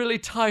really, really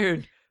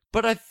tired,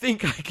 but I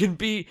think I can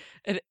be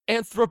an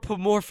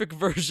anthropomorphic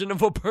version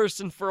of a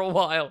person for a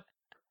while.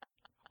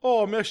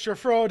 Oh, Mr.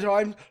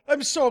 Frodo,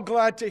 I'm so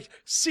glad to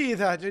see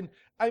that, and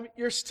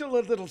you're still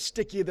a little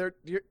sticky there.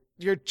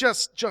 You're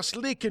just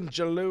leaking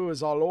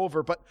jaloux all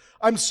over, but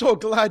I'm so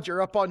glad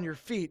you're up on your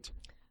feet.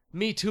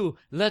 Me too.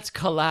 Let's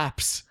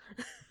collapse.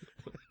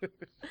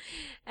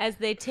 As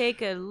they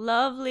take a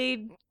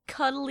lovely,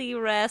 cuddly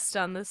rest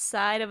on the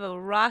side of a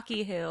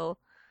rocky hill,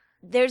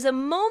 there's a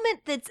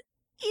moment that's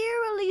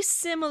eerily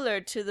similar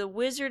to The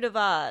Wizard of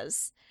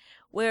Oz,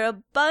 where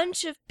a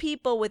bunch of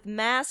people with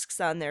masks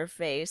on their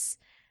faces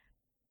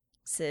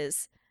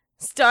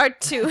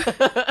start to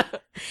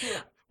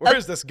Where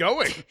is this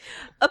going?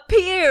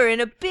 appear in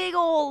a big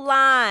old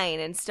line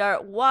and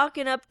start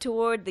walking up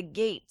toward the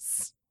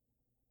gates.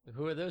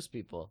 Who are those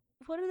people?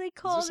 What are they Is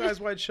called? this Eyes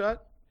Wide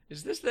Shut?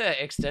 Is this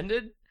the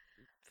extended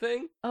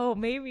thing? Oh,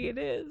 maybe it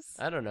is.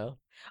 I don't know.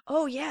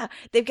 Oh, yeah.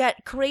 They've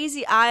got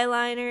crazy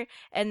eyeliner,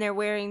 and they're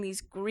wearing these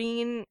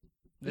green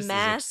This is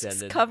masks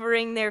extended.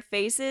 covering their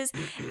faces.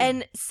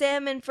 And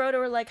Sam and Frodo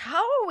are like, how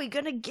are we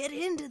going to get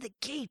into the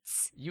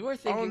gates? You are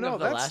thinking no, of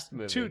the that's last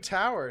movie. 2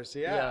 Towers.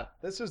 Yeah. Yeah.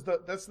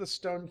 That's the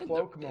stone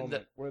cloak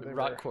moment where they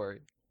rock were. quarry.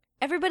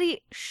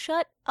 Everybody,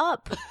 shut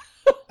up.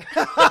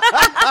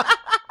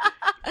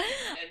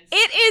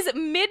 It is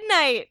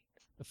midnight.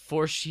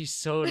 For she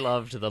so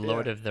loved the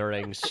Lord of the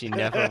Rings, she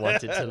never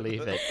wanted to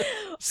leave it.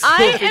 I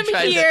Sophie am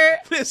tried to- here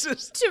This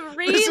is to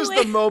This is the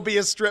relive.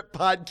 Mobius Strip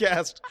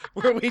podcast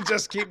where we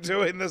just keep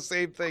doing the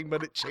same thing,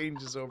 but it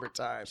changes over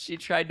time. She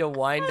tried to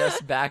wind us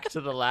back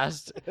to the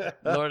last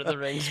Lord of the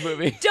Rings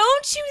movie.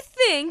 Don't you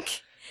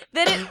think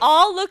that it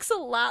all looks a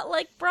lot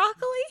like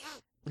broccoli?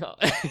 Oh,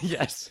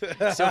 yes.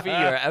 Sophie,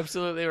 you're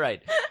absolutely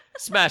right.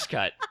 Smash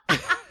cut.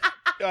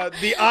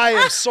 The eye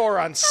of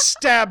Sauron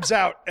stabs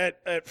out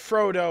at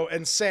Frodo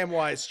and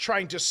Samwise,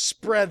 trying to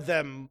spread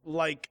them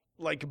like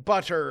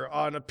butter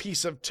on a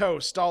piece of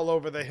toast all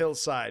over the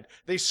hillside.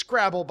 They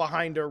scrabble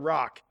behind a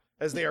rock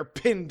as they are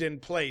pinned in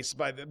place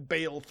by the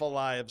baleful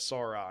eye of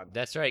Sauron.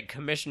 That's right.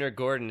 Commissioner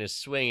Gordon is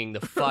swinging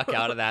the fuck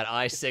out of that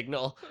eye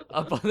signal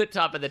up on the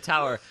top of the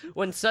tower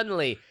when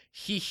suddenly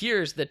he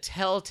hears the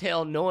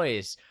telltale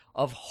noise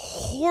of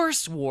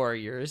horse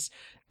warriors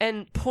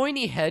and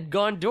pointy-head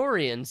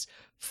Gondorians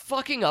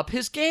fucking up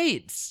his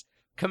gates.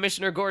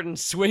 Commissioner Gordon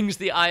swings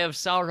the Eye of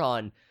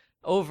Sauron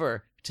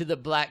over to the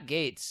Black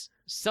Gates.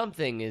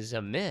 Something is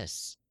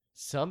amiss.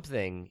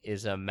 Something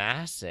is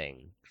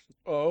amassing.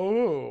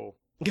 Oh.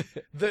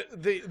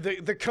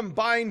 The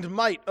combined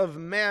might of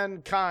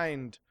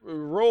mankind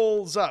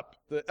rolls up.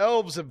 The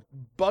elves have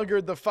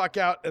buggered the fuck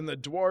out, and the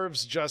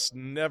dwarves just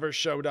never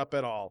showed up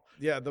at all.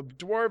 Yeah, the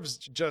dwarves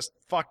just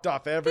fucked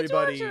off The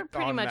everybody. dwarves are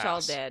pretty en much all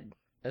masse. dead.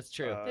 That's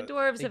true. Uh, The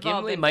dwarves have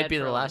all Gimli been might dead be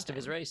for the a long last of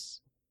his time. race.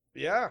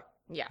 Yeah,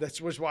 Yeah.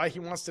 that's why he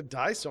wants to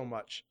die so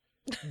much.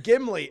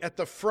 Gimli at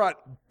the front,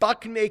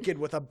 buck naked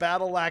with a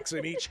battle axe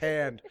in each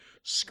hand,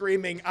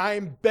 screaming,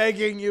 "I'm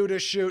begging you to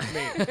shoot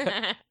me."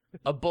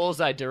 A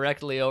bullseye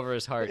directly over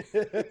his heart.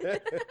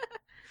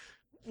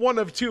 One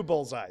of 2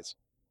 bullseyes.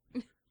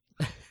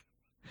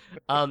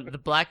 The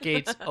Black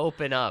Gates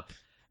open up,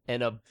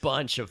 and a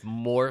bunch of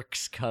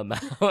morks come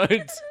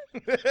out.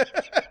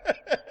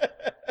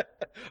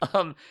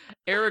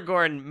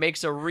 Aragorn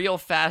makes a real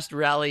fast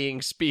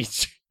rallying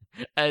speech,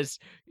 as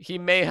he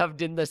may have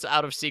done this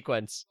out of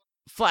sequence.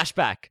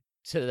 Flashback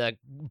to the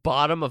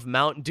bottom of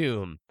Mount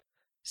Doom.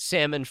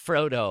 Sam and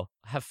Frodo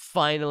have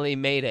finally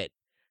made it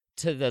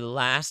to the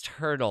last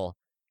hurdle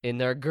in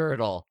their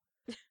girdle.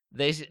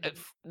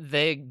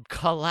 They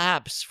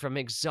collapse from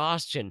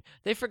exhaustion.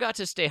 They forgot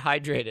to stay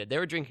hydrated. They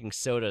were drinking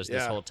sodas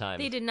this Yeah. whole time.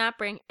 They did not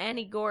bring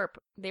any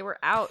gorp. They were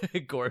out.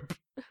 Gorp.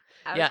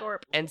 Out Yeah, of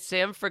gorp. and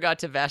Sam forgot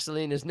to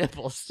Vaseline his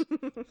nipples.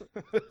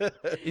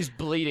 He's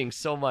bleeding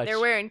so much. They're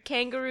wearing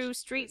kangaroo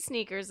street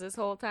sneakers this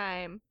whole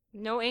time.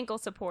 No ankle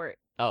support.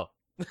 Oh,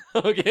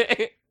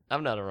 okay.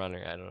 I'm not a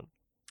runner. I don't.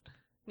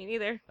 Me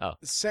neither.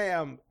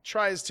 Sam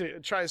tries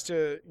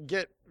to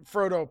get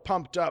Frodo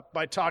pumped up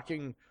by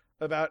talking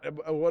about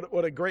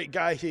what a great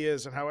guy he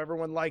is and how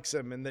everyone likes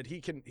him and that he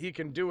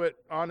can do it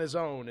on his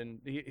own and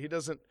he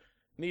doesn't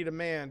need a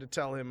man to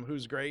tell him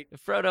who's great.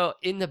 Frodo,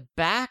 in the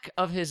back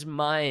of his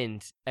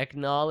mind,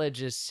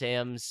 acknowledges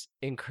Sam's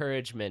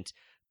encouragement,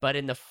 but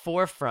in the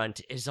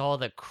forefront is all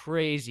the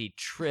crazy,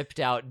 tripped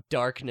out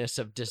darkness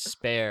of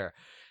despair.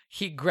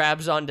 He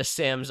grabs onto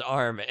Sam's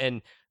arm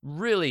and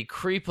really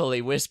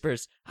creepily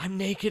whispers, "I'm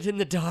naked in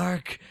the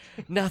dark.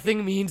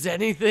 Nothing means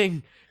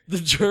anything. The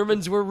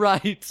Germans were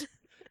right."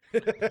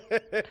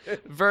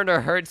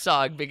 Werner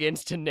Herzog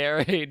begins to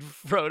narrate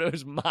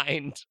Frodo's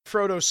mind.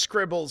 Frodo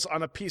scribbles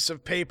on a piece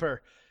of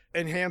paper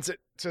and hands it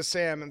to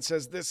Sam and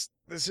says, This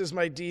is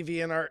my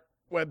DeviantArt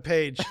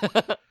webpage.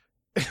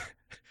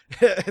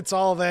 It's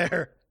all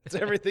there. It's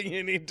everything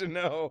you need to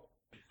know.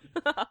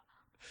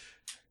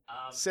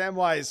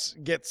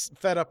 Samwise gets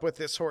fed up with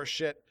this horse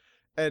shit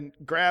and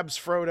grabs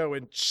Frodo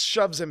and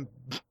shoves him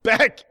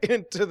back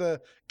into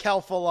the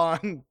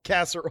Calphalon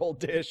casserole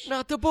dish.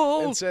 Not the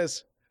bowl. And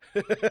says,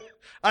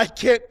 I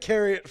can't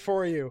carry it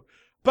for you,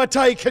 but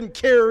I can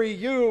carry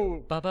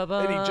you.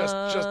 And he just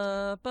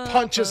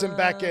punches him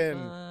back in.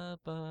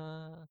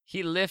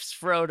 He lifts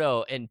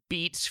Frodo and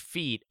beats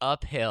feet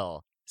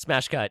uphill.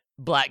 Smash cut.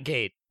 Black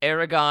Gate.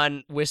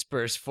 Aragorn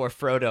whispers for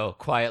Frodo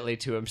quietly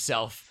to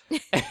himself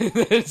and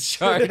then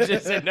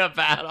charges into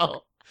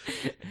battle.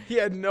 He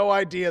had no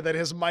idea that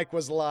his mic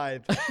was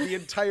live. The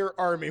entire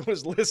army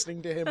was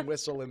listening to him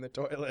whistle in the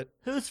toilet.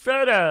 Who's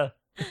Frodo?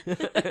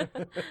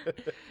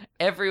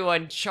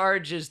 Everyone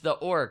charges the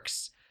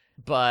orcs,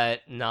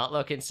 but not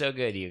looking so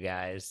good, you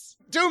guys.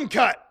 Doom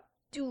cut!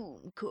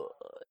 Doom cut.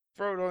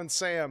 Frodo and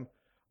Sam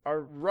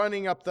are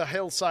running up the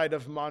hillside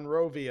of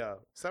Monrovia.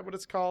 Is that what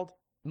it's called?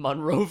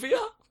 Monrovia?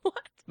 What?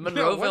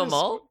 Monrovia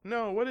Mall?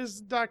 No, what is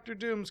Dr.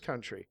 Doom's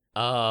country?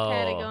 Oh.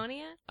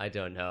 Patagonia? I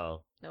don't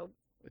know. Nope.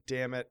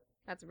 Damn it.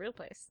 That's a real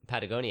place.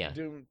 Patagonia.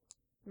 Doom.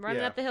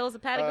 Running Yeah. up the hills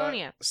of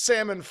Patagonia.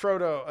 Sam and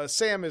Frodo.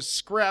 Sam is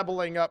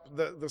scrabbling up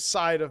the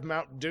side of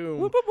Mount Doom,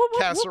 Whoop, whoop, whoop,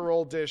 whoop,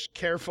 casserole dish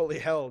carefully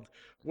held.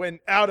 When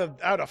out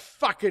of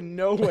fucking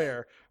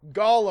nowhere,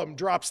 Gollum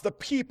drops the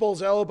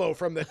people's elbow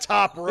from the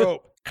top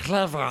rope.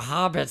 Clever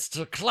hobbits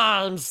to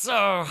climb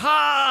so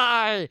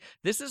high.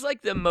 This is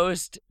like the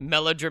most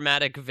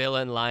melodramatic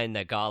villain line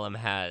that Gollum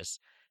has.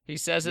 He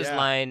says his Yeah.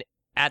 line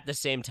at the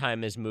same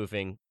time as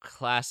moving.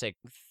 Classic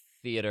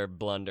theater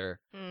blunder.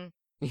 Mm.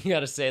 You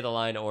gotta say the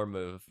line or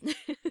move.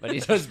 But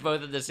he does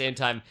both at the same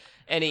time.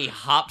 And he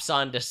hops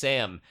onto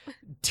Sam.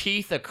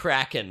 Teeth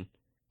a-cracking.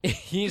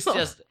 He's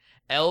just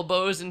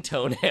elbows and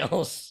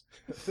toenails.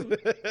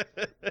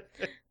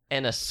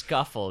 And a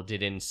scuffle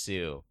did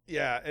ensue.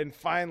 Yeah, and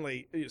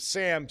finally,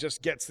 Sam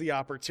just gets the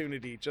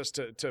opportunity just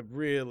to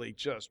really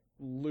just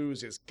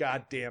lose his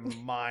goddamn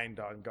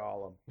mind on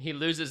Gollum. He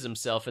loses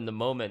himself in the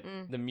moment.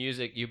 The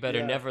music, you better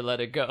Yeah. never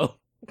let it go.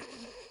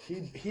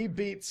 He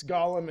beats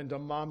Gollum into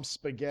mom's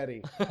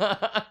spaghetti.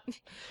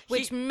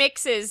 Which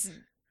mixes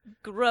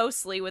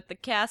grossly with the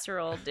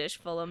casserole dish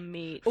full of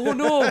meat. Oh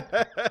no!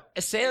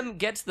 Sam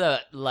gets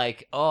the,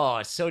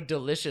 it's so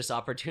delicious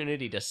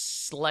opportunity to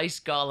slice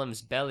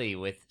Gollum's belly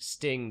with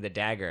Sting the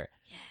dagger.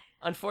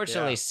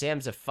 Unfortunately, Yeah.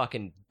 Sam's a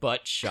fucking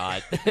butt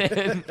shot.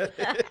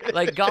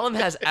 Gollum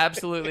has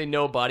absolutely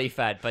no body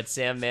fat, but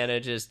Sam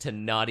manages to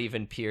not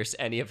even pierce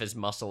any of his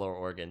muscle or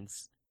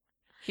organs.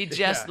 He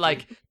just,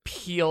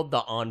 peeled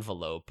the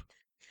envelope.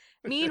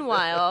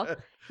 Meanwhile,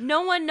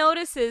 no one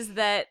notices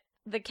that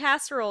the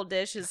casserole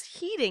dish is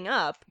heating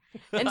up,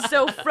 and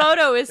so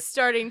Frodo is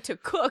starting to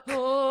cook.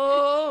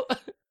 Oh!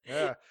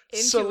 Yeah.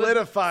 Into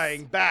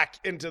Solidifying back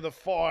into the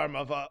form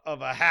of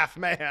a half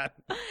man.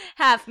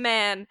 Half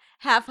man,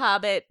 half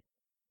hobbit,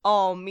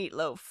 all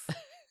meatloaf.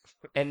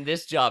 And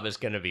this job is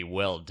going to be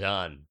well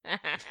done.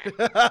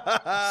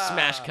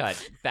 Smash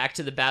cut. Back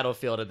to the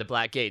battlefield at the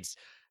Black Gates.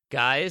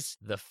 Guys,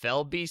 the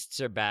Fell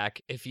Beasts are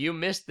back. If you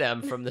missed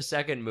them from the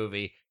second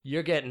movie,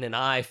 you're getting an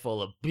eye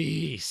full of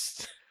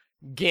beasts.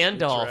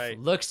 Gandalf right.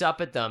 looks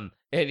up at them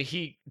and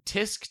he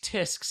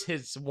tisks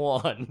his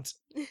wand.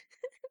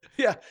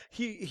 Yeah,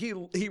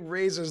 he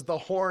raises the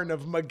horn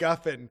of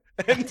MacGuffin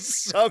and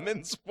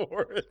summons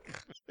forth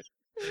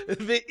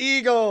the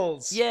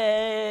eagles.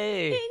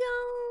 Yay!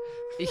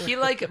 He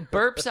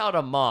burps out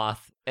a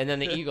moth and then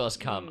the eagles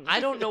come. I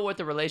don't know what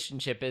the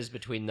relationship is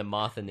between the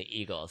moth and the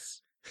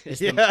eagles. Is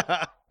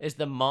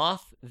the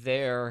moth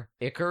their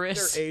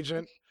Icarus? Their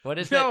agent. What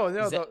is No, that?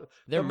 no, Is that the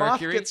their moth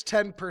Mercury? gets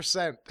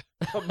 10%.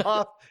 The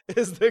moth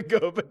is the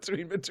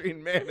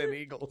go-between man and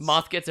eagles.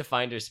 Moth gets a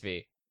finder's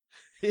fee.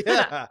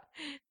 Yeah.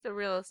 It's a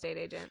real estate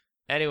agent.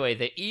 Anyway,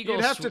 the eagles.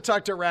 You'd have to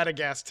talk to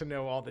Radagast to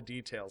know all the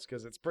details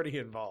because it's pretty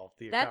involved,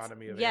 the That's-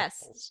 economy of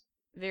yes. animals.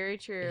 Very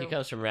true. He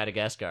comes from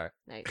Madagascar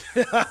Nice.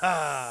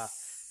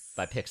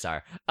 by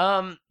Pixar.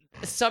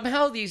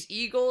 Somehow these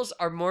eagles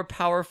are more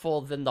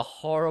powerful than the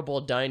horrible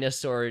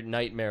dinosaur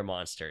nightmare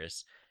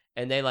monsters.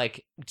 And they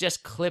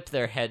just clip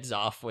their heads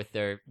off with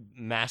their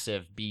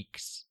massive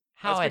beaks.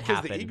 How That's it because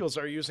happened? the eagles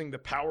are using the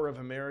power of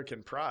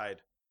American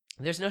pride.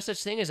 There's no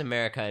such thing as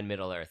America in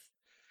Middle Earth.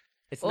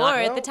 It's Or not.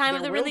 at the time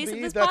of there the will release of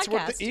be. this That's podcast.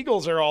 what the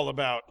eagles are all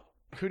about.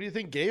 Who do you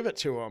think gave it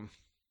to them?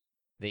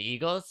 The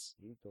Eagles?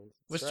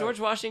 Was George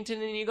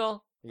Washington an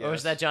eagle? Or was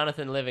Yes. that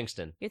Jonathan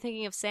Livingston? You're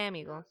thinking of Sam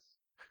Eagle.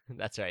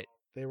 That's right.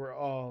 They were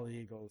all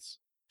eagles.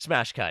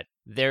 Smash cut.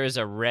 There is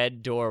a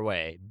red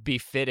doorway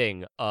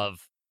befitting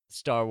of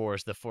Star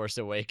Wars The Force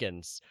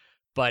Awakens,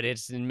 but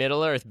it's in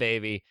Middle Earth,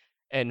 baby.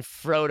 And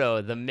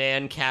Frodo, the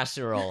man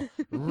casserole,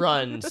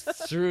 runs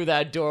through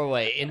that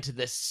doorway into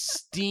the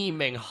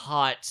steaming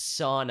hot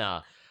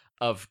sauna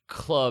of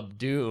Club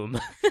Doom.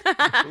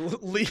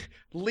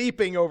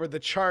 Leaping over the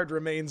charred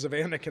remains of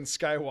Anakin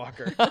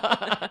Skywalker.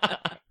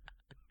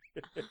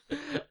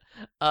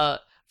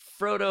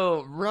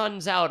 Frodo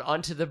runs out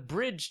onto the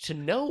bridge to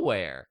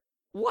nowhere.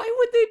 Why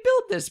would they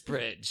build this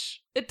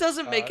bridge? It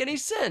doesn't make any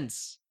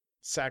sense.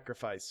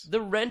 Sacrifice.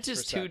 The rent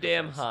is For too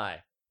damn sacrifice.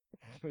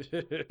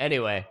 high.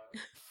 Anyway,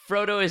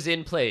 Frodo is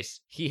in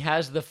place. He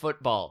has the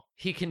football.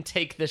 He can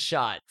take the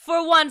shot.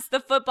 For once, the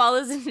football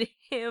isn't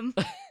him.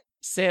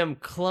 Sam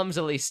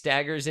clumsily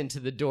staggers into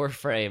the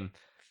doorframe,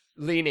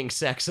 leaning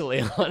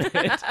sexily on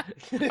it.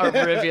 A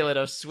rivulet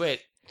of sweat.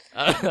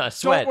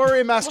 Don't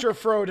worry, Master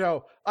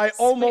Frodo. I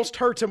almost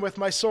hurt him with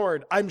my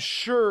sword. I'm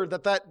sure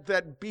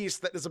that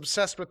beast that is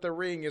obsessed with the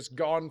ring is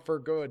gone for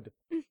good.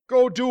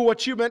 Go do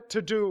what you meant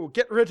to do.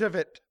 Get rid of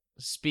it.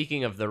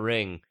 Speaking of the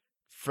ring,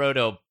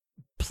 Frodo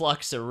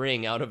plucks a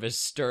ring out of his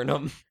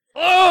sternum.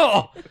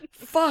 Oh!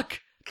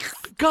 Fuck!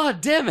 God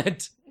damn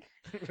it!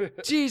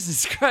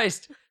 Jesus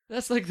Christ!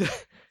 That's like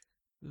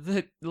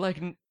the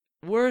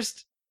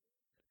worst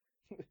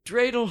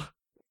dreidel.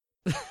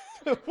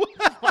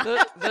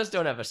 Those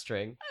don't have a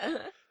string.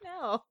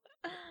 No.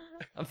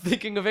 I'm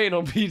thinking of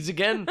anal beads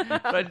again,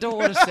 but I don't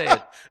want to say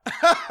it.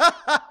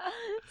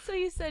 So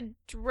you said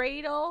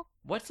dreidel?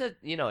 What's a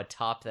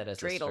top that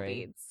has a Dreidel string?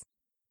 beads.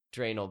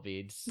 Drainal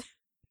beads.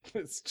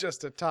 It's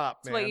just a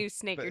top, That's man. what you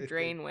snake your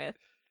drain with.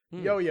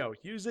 Yo-yo.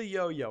 Use a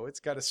yo-yo.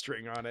 It's got a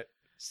string on it.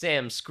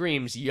 Sam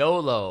screams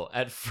YOLO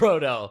at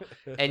Frodo,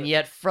 and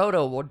yet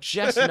Frodo will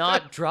just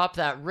not drop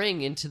that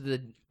ring into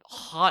the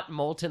hot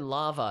molten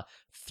lava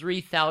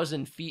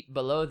 3,000 feet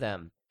below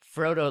them.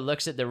 Frodo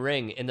looks at the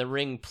ring, and the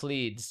ring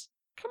pleads,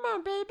 "Come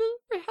on, baby,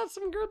 we had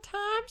some good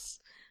times.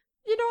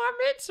 You know, I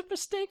made some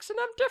mistakes, and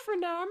I'm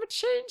different now. I'm a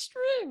changed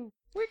ring.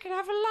 We can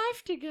have a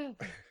life together."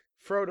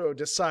 Frodo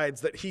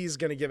decides that he's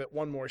going to give it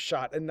one more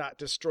shot and not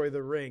destroy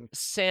the ring.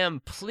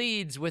 Sam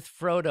pleads with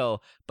Frodo,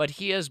 but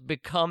he has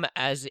become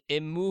as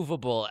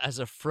immovable as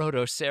a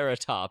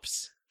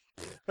Frodoceratops.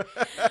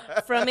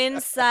 From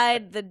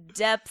inside the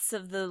depths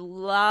of the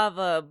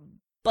lava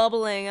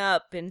bubbling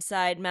up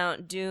inside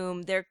Mount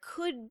Doom, there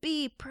could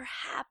be,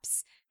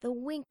 perhaps, the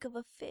wink of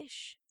a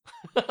fish.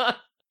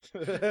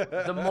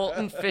 The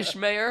molten fish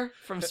mayor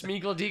from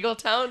Smeagol Deagle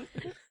Town?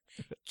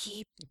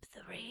 Keep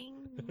the ring.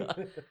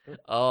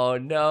 Oh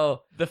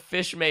no, the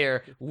fish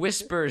mayor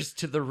whispers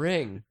to the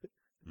ring.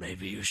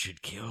 Maybe you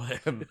should kill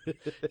him.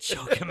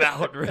 Choke him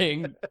out,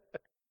 Ring.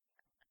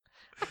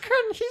 I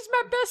couldn't, he's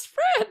my best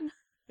friend.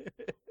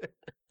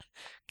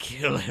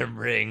 Kill him,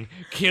 Ring.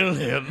 Kill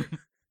him.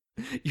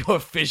 Your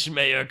fish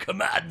mayor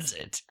commands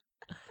it.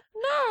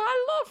 No,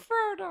 I love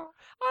Frodo.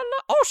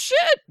 Oh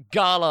shit!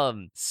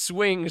 Gollum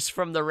swings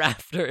from the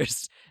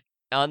rafters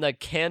on the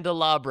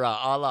candelabra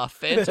a la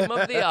Phantom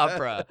of the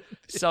Opera.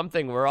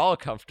 Something we're all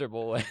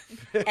comfortable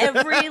with.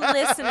 Every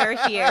listener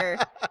here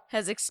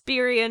has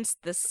experienced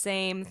the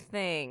same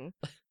thing.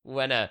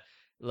 When a,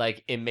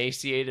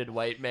 emaciated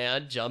white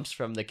man jumps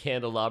from the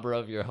candelabra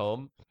of your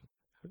home.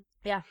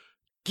 Yeah.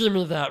 Give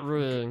me that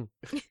ring.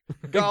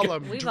 Gollum, We've all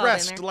been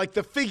dressed there. like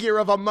the figure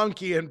of a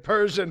monkey in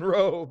Persian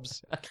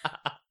robes.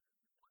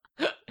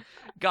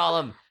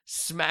 Gollum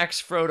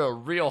smacks Frodo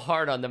real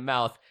hard on the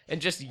mouth and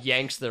just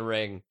yanks the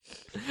ring.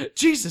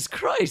 Jesus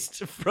Christ!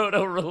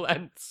 Frodo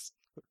relents.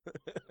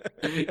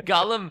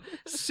 Gollum,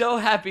 so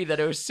happy that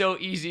it was so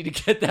easy to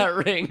get that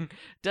ring,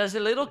 does a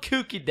little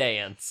kooky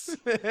dance.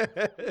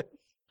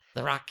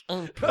 The Rock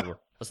Emperor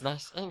was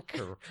nice and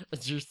cool. A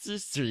juicy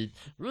sweet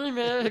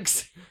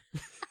remix.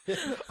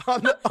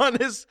 on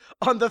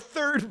the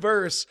third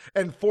verse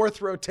and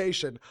fourth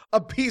rotation, a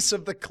piece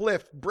of the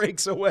cliff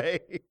breaks away.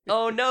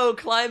 Oh no,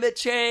 climate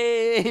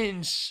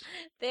change!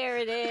 There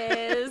it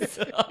is.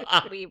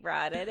 We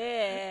brought it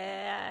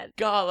in.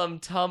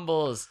 Gollum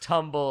tumbles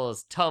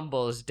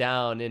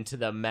down into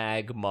the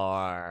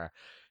Magmar.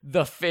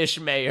 The fish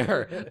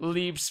mayor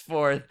leaps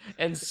forth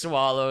and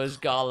swallows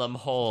Gollum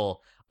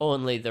whole.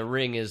 Only the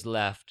ring is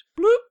left.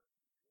 Bloop!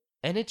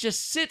 And it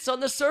just sits on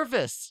the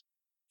surface.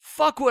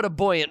 Fuck, what a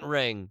buoyant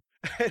ring.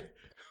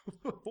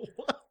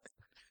 What?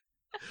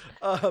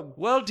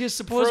 Well, do you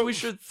suppose we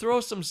should throw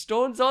some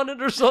stones on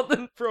it or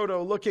something?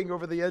 Frodo, looking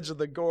over the edge of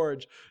the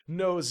gorge,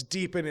 knows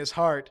deep in his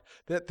heart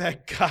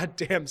that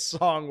goddamn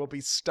song will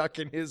be stuck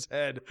in his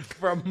head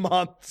for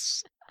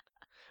months.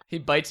 He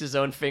bites his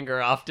own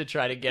finger off to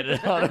try to get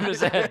it out of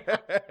his head.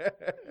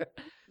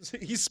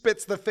 He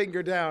spits the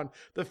finger down.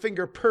 The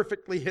finger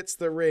perfectly hits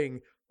the ring,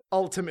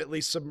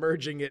 ultimately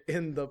submerging it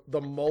in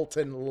the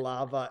molten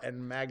lava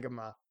and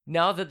magma.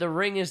 Now that the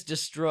ring is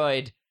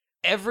destroyed,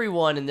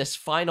 everyone in this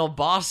final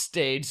boss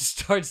stage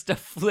starts to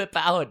flip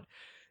out.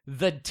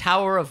 The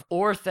Tower of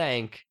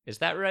Orthanc, is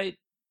that right?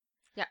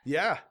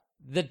 Yeah.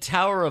 The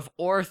Tower of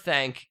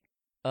Orthanc,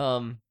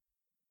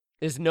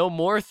 is no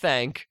more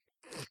thank.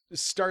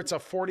 Starts a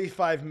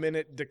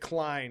 45-minute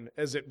decline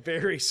as it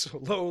very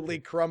slowly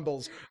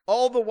crumbles,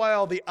 all the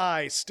while the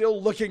eye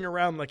still looking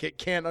around like it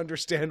can't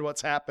understand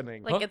what's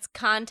happening. Like its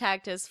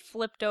contact is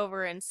flipped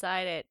over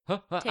inside it.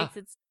 Takes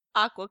its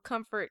Aqua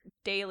Comfort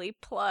Daily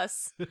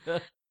Plus.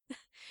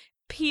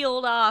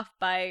 Peeled off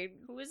by,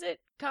 who is it?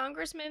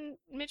 Congressman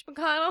Mitch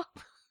McConnell?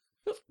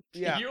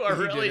 Yeah, You are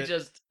he did really it.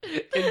 just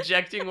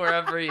injecting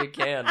wherever you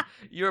can.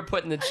 You're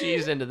putting the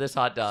cheese into this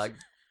hot dog.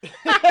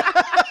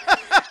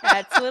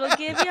 That's what'll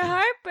give you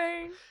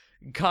heartburn.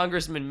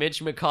 Congressman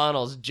Mitch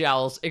McConnell's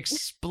jowls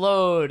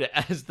explode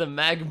as the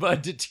magma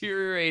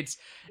deteriorates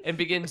and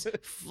begins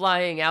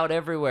flying out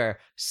everywhere.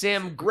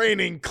 Sam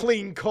Raining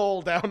clean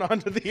coal down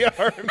onto the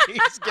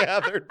armies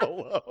gathered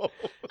below.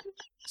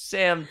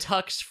 Sam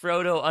tucks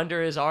Frodo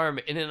under his arm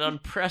in an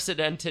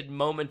unprecedented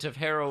moment of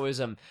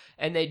heroism,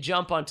 and they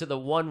jump onto the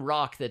one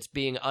rock that's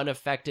being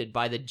unaffected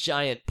by the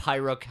giant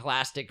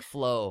pyroclastic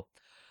flow.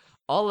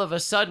 All of a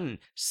sudden,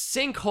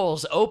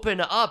 sinkholes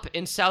open up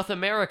in South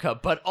America,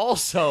 but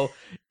also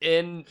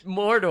in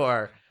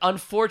Mordor.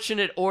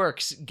 Unfortunate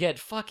orcs get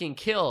fucking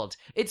killed.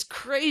 It's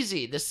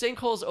crazy. The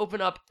sinkholes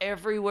open up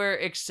everywhere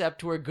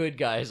except where good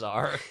guys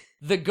are.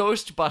 The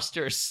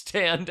Ghostbusters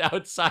stand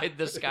outside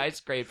the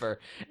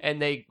skyscraper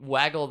and they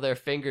waggle their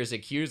fingers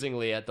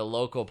accusingly at the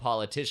local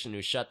politician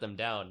who shut them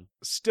down.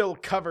 Still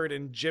covered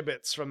in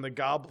gibbets from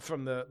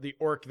the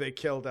orc they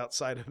killed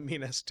outside of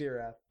Minas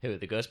Tirith. Who,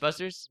 the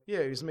Ghostbusters?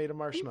 Yeah, he's made of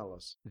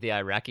marshmallows. The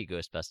Iraqi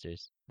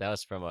Ghostbusters. That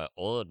was from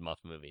old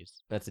Muff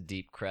movies. That's a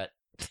deep cut.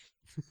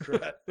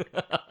 Correct.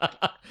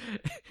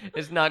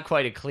 It's not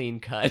quite a clean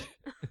cut.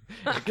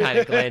 It kind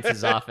of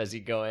glances off as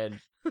you go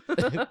in.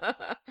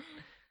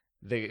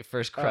 The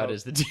first crud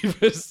is the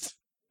deepest.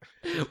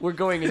 We're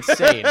going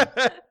insane.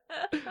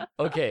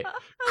 Okay.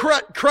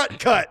 Crut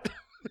cut.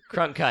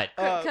 Crunk cut.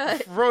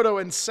 Cut. Frodo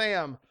and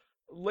Sam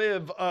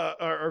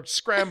are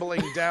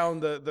scrambling down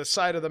the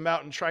side of the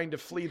mountain trying to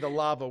flee the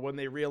lava when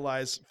they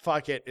realize,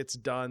 fuck it, it's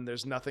done.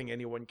 There's nothing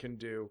anyone can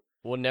do.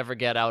 We'll never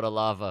get out of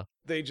lava.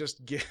 They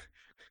just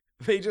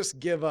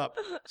give up.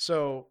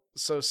 So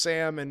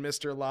Sam and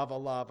Mr.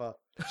 Lava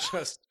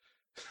just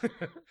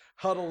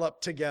huddle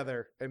up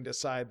together and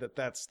decide that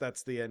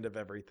that's the end of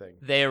everything.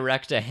 They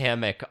erect a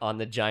hammock on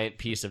the giant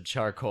piece of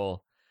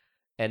charcoal,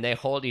 and they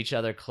hold each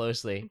other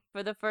closely.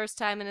 For the first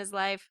time in his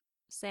life,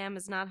 Sam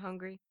is not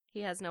hungry.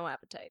 He has no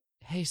appetite.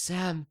 Hey,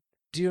 Sam,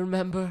 do you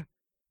remember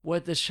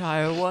what the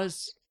Shire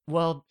was?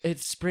 Well,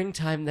 it's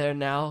springtime there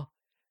now.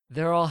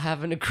 They're all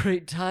having a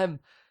great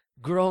time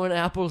growing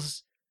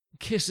apples,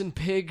 kissing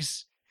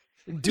pigs,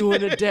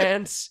 doing a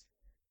dance,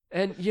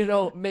 and,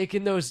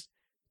 making those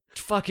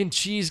fucking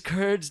cheese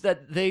curds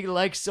that they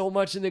like so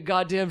much in the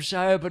goddamn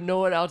Shire, but no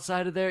one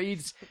outside of there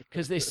eats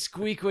because they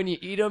squeak when you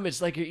eat them.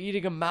 It's like you're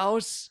eating a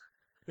mouse.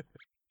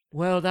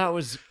 Well, that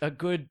was a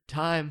good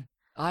time.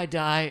 I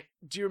die.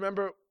 Do you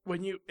remember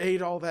when you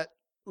ate all that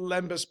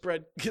lembas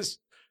bread because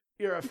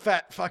you're a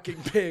fat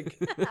fucking pig?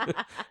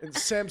 And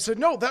Sam said,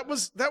 no, that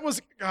was,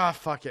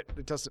 fuck it.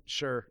 It doesn't,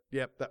 sure.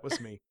 Yep, that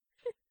was me.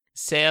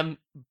 Sam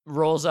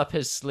rolls up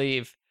his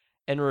sleeve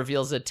and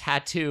reveals a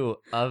tattoo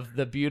of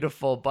the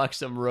beautiful,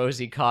 buxom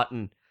Rosie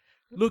Cotton.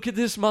 Look at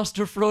this,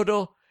 Master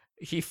Frodo.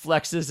 He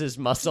flexes his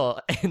muscle,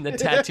 and the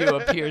tattoo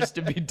appears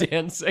to be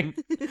dancing.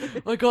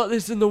 I got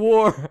this in the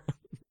war.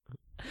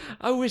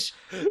 I wish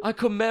I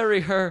could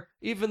marry her,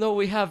 even though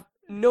we have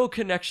no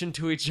connection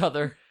to each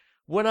other.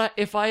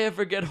 If I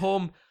ever get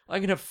home,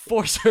 I'm gonna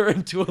force her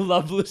into a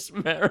loveless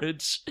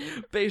marriage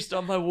based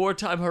on my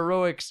wartime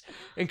heroics.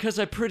 And because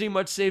I pretty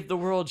much saved the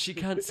world, she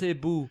can't say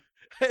boo.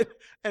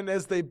 And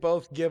as they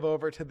both give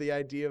over to the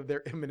idea of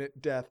their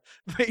imminent death,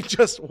 they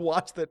just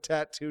watch the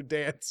tattoo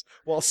dance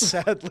while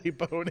sadly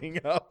boning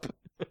up.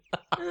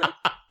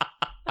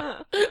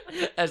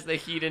 As the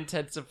heat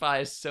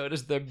intensifies, so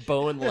does their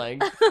bone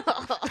length.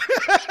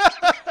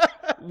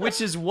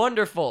 Which is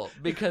wonderful,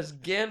 because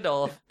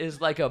Gandalf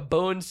is like a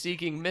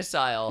bone-seeking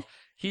missile.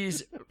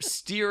 He's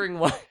steering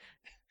one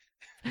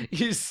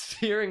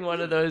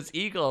of those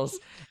eagles,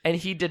 and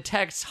he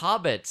detects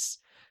hobbits.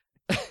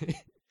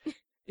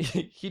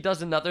 He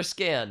does another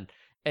scan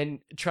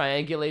and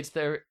triangulates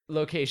their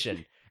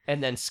location,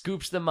 and then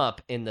scoops them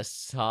up in the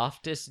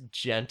softest,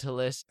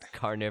 gentlest,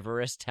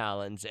 carnivorous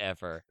talons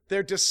ever.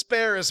 Their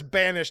despair is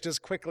banished as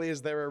quickly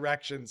as their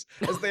erections,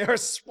 as they are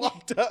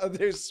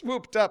they're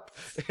swooped up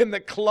in the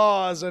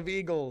claws of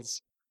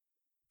eagles.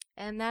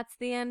 And that's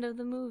the end of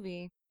the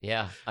movie.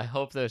 Yeah, I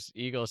hope those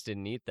eagles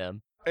didn't eat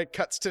them. It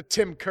cuts to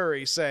Tim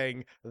Curry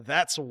saying,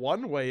 that's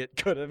one way it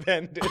could have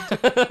ended.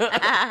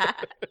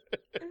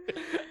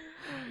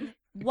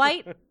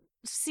 White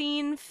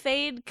scene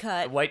fade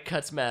cut. White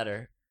cuts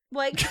matter.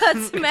 White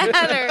cuts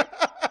matter.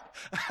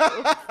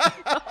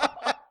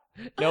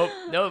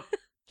 Nope.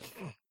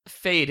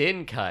 Fade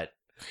in cut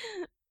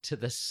to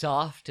the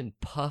soft and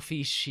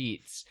puffy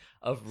sheets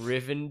of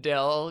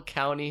Rivendell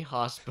County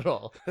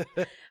Hospital.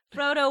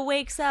 Frodo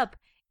wakes up.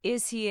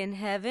 Is he in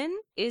heaven?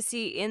 Is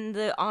he in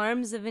the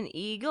arms of an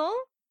eagle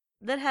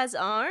that has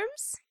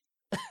arms?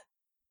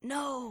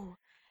 No.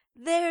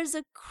 There's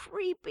a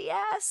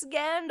creepy-ass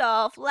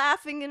Gandalf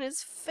laughing in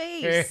his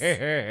face.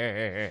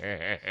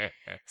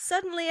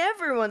 Suddenly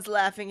everyone's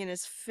laughing in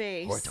his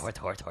face.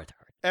 Hort.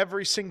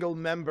 Every single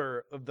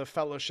member of the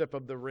Fellowship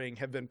of the Ring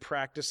have been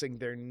practicing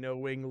their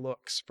knowing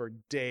looks for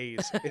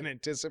days in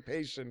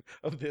anticipation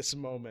of this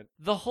moment.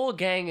 The whole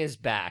gang is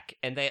back,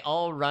 and they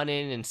all run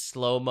in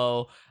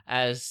slow-mo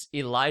as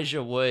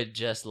Elijah Wood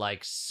just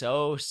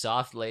so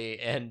softly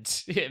and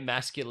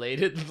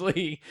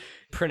emasculatedly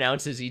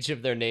pronounces each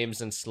of their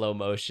names in slow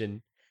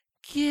motion.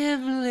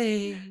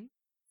 Gimli.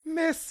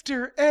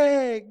 Mr.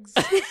 Eggs.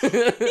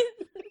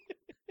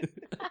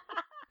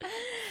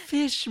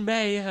 Fish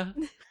Mayor.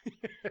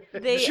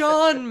 They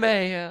John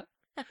Mayer.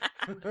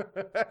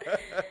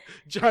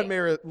 John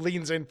Mayer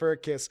leans in for a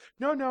kiss.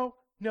 No.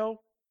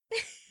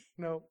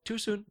 Too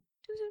soon.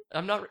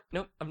 I'm not.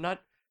 No, I'm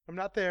not. I'm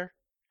not there.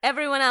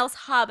 Everyone else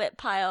hobbit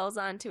piles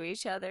onto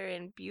each other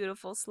in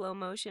beautiful slow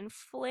motion,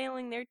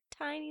 flailing their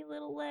tiny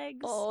little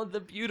legs. Oh,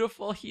 the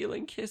beautiful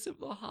healing kiss of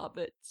the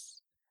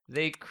hobbits.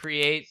 They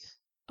create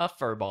a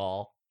fur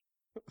ball.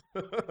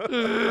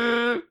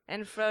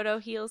 And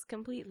Frodo heals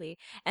completely.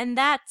 And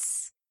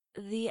that's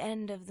the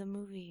end of the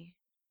movie.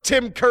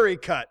 Tim Curry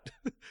cut.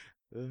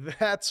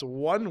 That's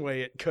one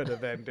way it could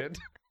have ended.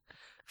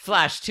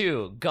 Flash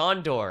 2,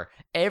 Gondor.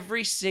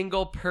 Every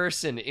single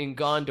person in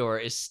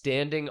Gondor is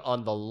standing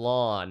on the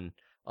lawn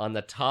on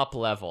the top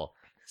level.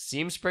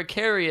 Seems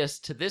precarious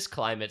to this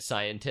climate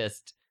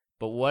scientist,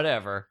 but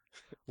whatever.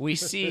 We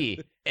see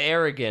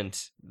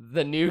Arrogant,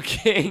 the new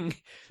king,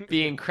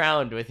 being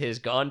crowned with his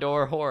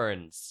Gondor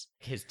horns.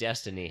 His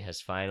destiny has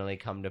finally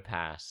come to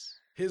pass.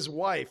 His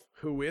wife,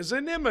 who is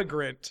an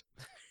immigrant,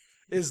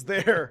 is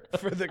there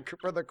for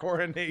the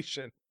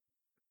coronation.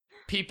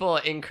 People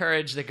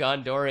encourage the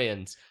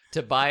Gondorians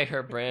to buy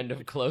her brand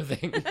of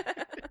clothing.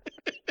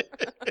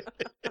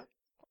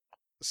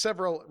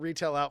 Several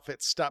retail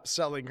outfits stopped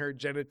selling her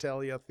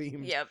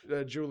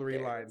genitalia-themed jewelry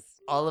line.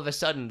 All of a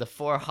sudden, the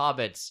 4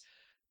 hobbits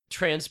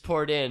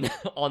transport in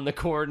on the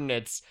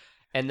coordinates,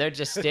 and they're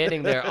just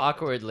standing there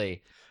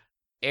awkwardly.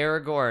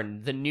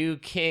 Aragorn, the new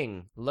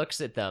king,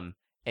 looks at them,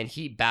 and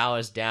he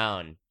bows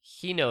down.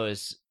 He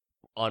knows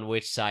on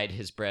which side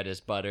his bread is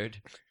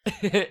buttered.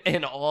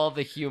 And all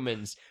the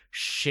humans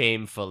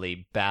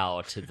shamefully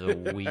bow to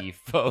the wee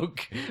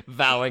folk,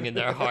 vowing in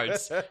their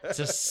hearts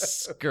to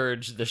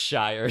scourge the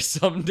Shire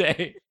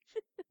someday.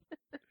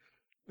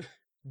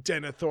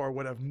 Denethor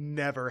would have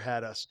never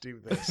had us do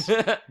this.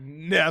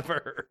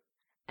 Never.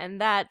 And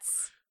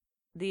that's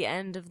the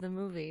end of the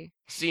movie.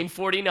 Scene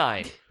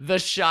 49, the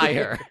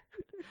Shire.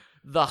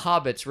 The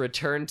hobbits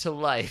return to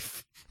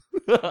life.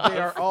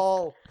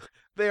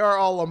 They are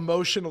all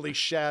emotionally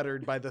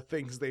shattered by the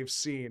things they've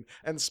seen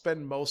and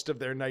spend most of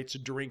their nights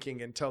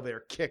drinking until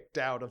they're kicked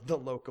out of the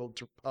local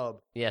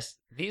pub. Yes,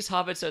 these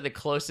hobbits are the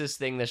closest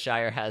thing the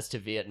Shire has to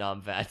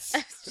Vietnam vets.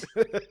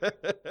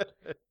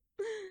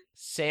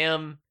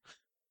 Sam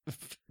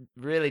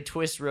really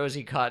twists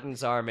Rosie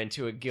Cotton's arm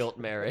into a guilt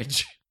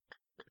marriage.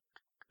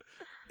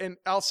 And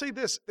I'll say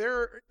this, there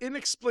are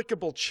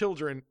inexplicable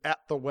children at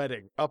the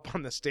wedding up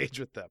on the stage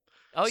with them.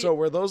 Oh, so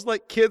were those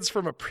like kids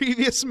from a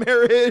previous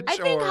marriage? I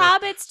think or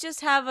hobbits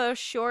just have a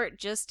short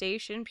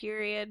gestation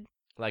period.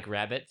 like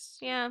rabbits?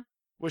 Yeah.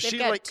 was they've she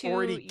got like 2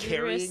 already uterus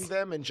carrying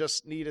them and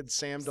just needed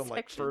Sam to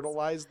like sections.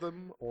 fertilize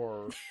them?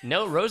 Or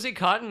No, Rosie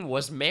Cotton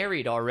was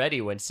married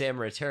already when Sam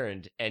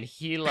returned, and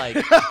he was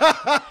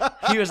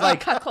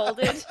like,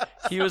 Cuckolded.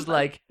 he was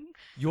like,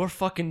 "You're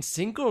fucking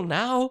single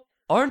now,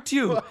 aren't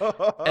you?"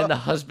 And the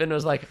husband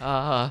was like,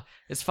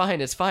 it's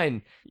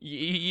fine.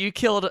 You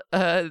killed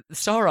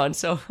Sauron,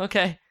 so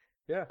okay.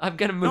 Yeah. I'm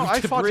gonna move No, I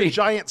to fought Bree. a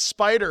giant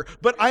spider,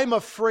 but I'm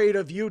afraid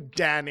of you,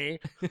 Danny.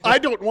 I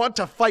don't want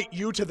to fight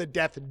you to the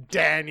death,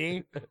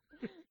 Danny.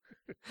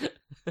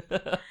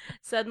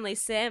 Suddenly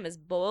Sam is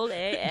bold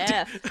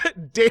AF.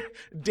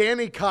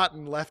 Danny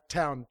Cotton left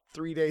town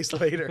 3 days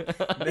later,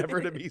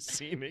 never to be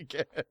seen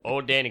again.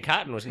 Old Danny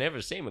Cotton was never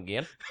the same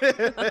again.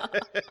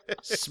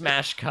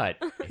 Smash cut.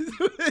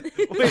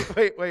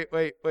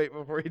 Wait,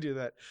 before you do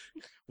that.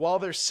 While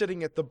they're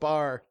sitting at the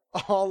bar,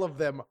 all of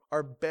them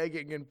are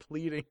begging and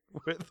pleading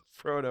with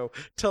Frodo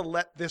to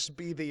let this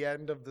be the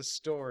end of the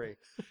story.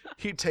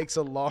 He takes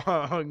a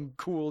long,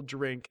 cool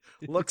drink,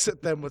 looks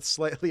at them with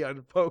slightly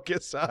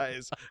unfocused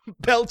eyes,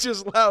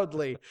 belches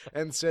loudly,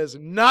 and says,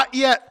 "Not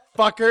yet,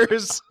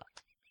 fuckers."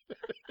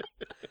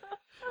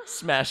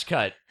 Smash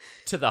cut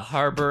to the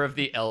Harbor of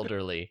the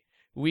Elderly.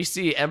 We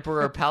see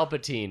Emperor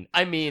Palpatine,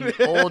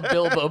 old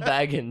Bilbo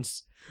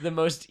Baggins, the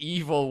most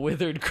evil,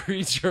 withered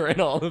creature in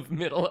all of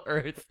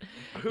Middle-earth.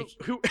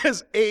 Who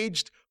has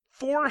aged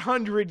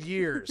 400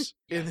 years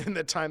in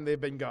the time they've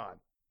been gone.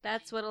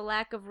 That's what a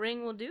lack of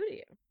ring will do to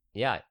you.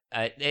 Yeah,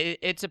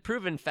 it's a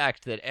proven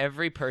fact that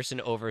every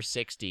person over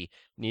 60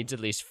 needs at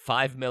least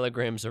 5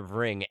 milligrams of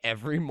ring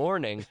every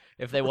morning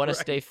if they want to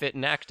stay fit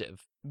and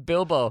active.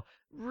 Bilbo,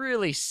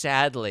 really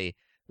sadly,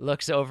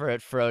 looks over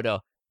at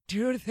Frodo. "Do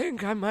you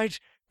think I might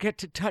get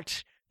to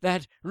touch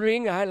that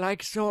ring I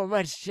like so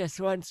much just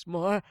once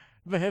more,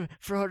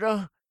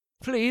 Frodo?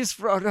 Please,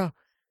 Frodo.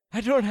 I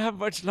don't have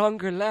much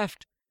longer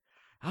left.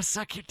 I'll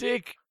suck your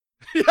dick."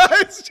 Yeah,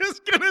 I was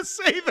just gonna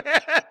say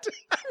that.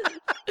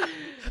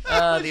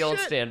 The old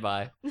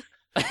standby.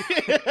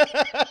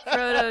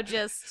 Frodo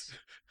just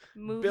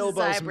moves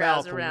Bilbo's his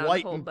eyebrows mouth, around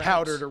white a whole and bunch.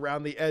 powdered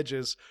around the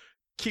edges,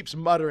 keeps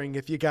muttering,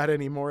 "If you got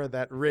any more of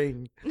that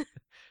ring."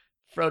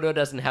 Frodo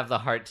doesn't have the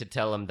heart to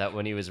tell him that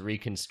when he was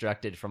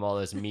reconstructed from all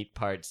those meat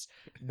parts,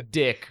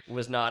 dick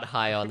was not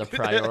high on the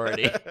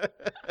priority.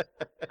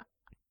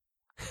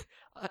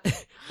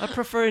 I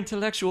prefer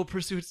intellectual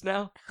pursuits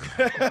now.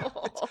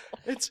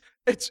 It's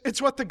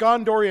what the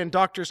Gondorian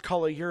doctors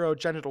call a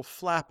urogenital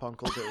flap,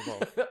 Uncle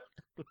Bilbo.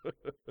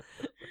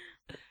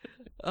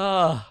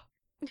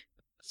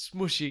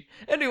 Smushy.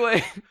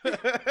 Anyway,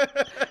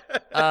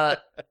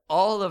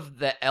 all of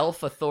the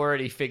elf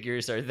authority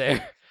figures are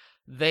there.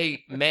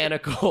 They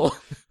manacle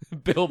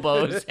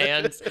Bilbo's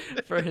hands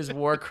for his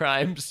war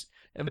crimes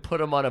and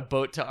put him on a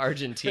boat to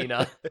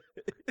Argentina.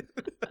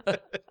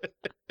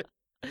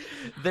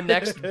 The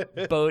next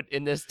boat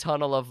in this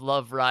tunnel of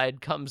love ride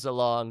comes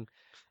along,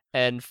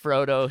 and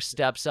Frodo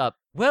steps up.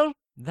 Well,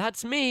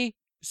 that's me.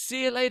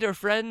 See you later,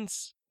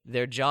 friends.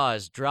 Their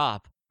jaws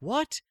drop.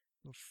 What?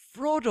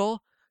 Frodo,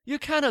 you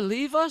can't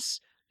leave us?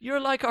 You're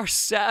like our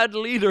sad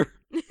leader.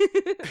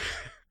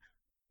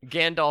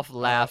 Gandalf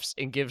laughs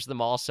and gives them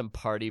all some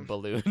party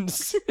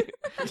balloons.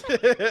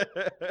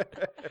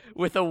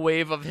 With a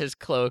wave of his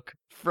cloak,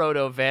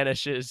 Frodo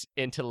vanishes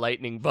into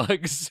lightning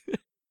bugs.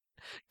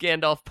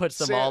 Gandalf puts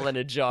them all in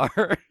a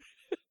jar.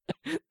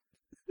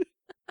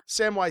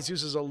 Samwise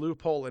uses a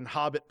loophole in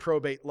Hobbit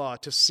probate law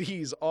to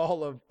seize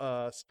all of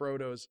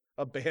Frodo's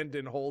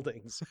abandoned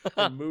holdings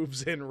and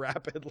moves in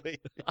rapidly.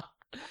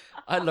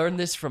 I learned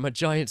this from a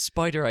giant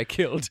spider I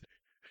killed.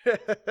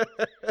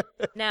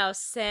 Now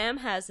Sam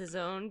has his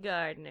own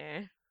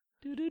gardener.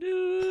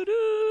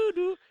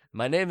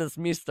 My name is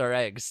Mr.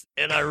 Eggs,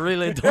 and I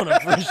really don't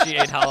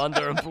appreciate how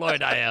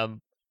underemployed I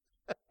am.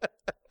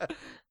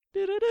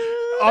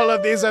 All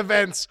of these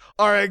events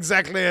are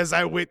exactly as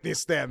I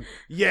witnessed them.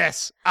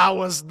 Yes, I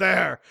was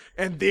there,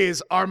 and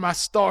these are my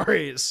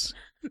stories.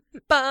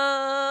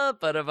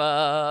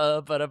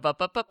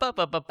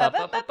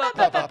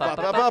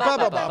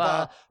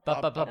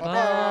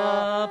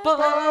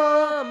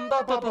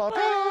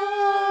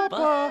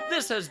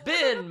 This has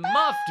been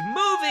Muffed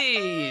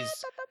Movies.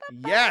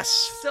 Yes.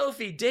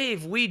 Sophie,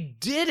 Dave, we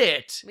did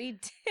it. We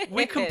did.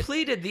 We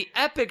completed the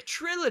epic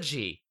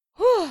trilogy.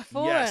 Whew,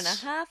 4.5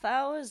 Yes.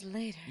 hours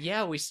later.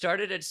 Yeah, we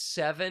started at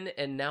 7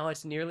 and now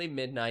it's nearly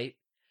midnight.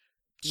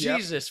 Yep.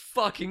 Jesus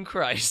fucking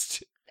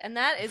Christ. And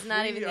that is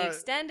not even the We,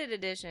 extended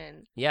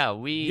edition. Yeah,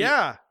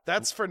 Yeah,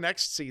 that's for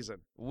next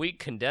season. we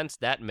condensed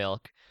that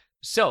milk.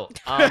 So,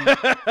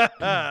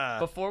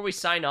 before we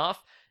sign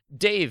off,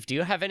 Dave, do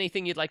you have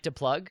anything you'd like to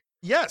plug?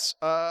 Yes,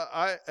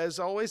 as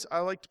always, I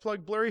like to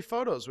plug Blurry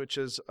Photos, which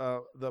is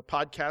the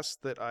podcast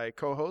that I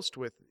co-host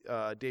with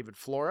David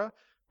Flora.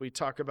 We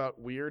talk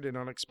about weird and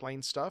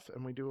unexplained stuff,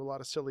 and we do a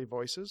lot of silly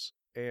voices.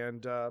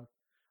 And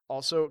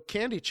also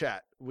Candy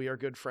Chat. We are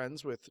good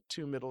friends with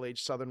two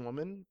middle-aged Southern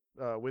women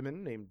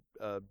named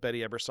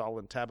Betty Ebersol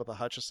and Tabitha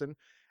Hutchison.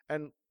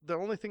 And the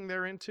only thing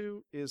they're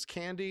into is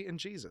candy and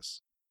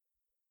Jesus.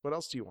 What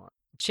else do you want?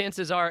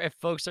 Chances are, if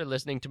folks are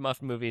listening to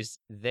Muffed Movies,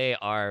 they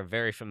are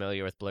very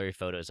familiar with Blurry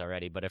Photos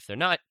already. But if they're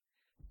not,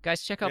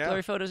 guys, check out Yeah.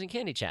 Blurry Photos and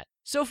Candy Chat.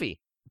 Sophie,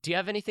 do you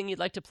have anything you'd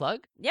like to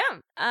plug? Yeah.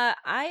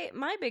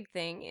 My big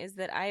thing is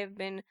that I have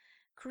been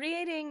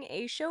creating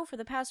a show for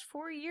the past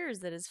 4 years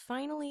that is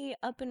finally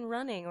up and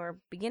running, or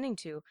beginning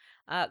to,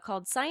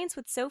 called Science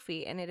with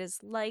Sophie, and it is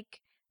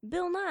like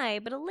Bill Nye,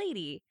 but a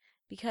lady,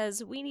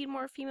 because we need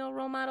more female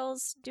role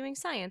models doing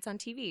science on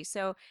TV.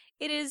 So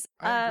it is.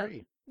 I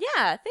agree.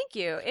 Yeah, thank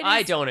you. It I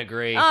is- don't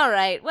agree. All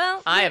right.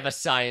 Well, I have a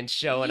science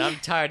show, and I'm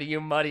tired of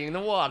you muddying the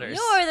waters.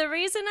 you're the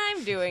reason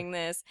I'm doing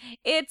this.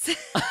 It's. Am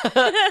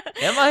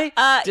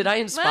I? Did I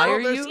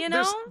inspire well, you? you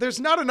know? There's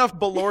not enough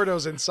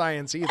Belordos in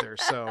science either,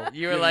 so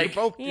You're like-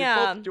 you're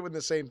Yeah. both doing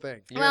the same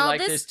thing. You're Well, like,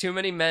 this- there's too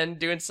many men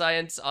doing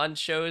science on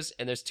shows,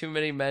 and there's too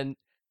many men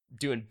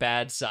doing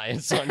bad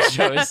science on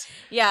shows.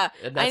 Yeah,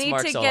 And I that's need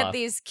Mark to Zoloff. get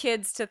these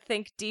kids to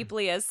think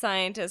deeply as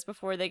scientists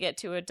before they get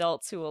to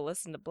adults who will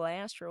listen to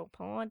Blastro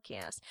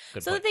podcast,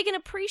 Good so point. that they can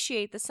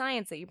appreciate the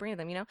science that you bring to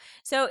them. You know,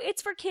 so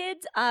it's for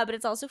kids, but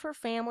it's also for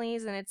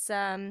families, and it's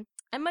I'm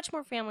much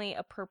more family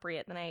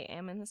appropriate than I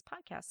am in this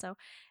podcast. So,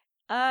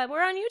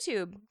 we're on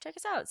YouTube. Check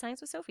us out,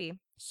 Science with Sophie.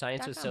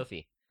 Science with .com.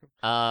 Sophie.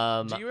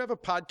 Do you have a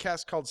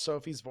podcast called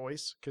Sophie's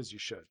Voice? Because you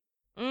should.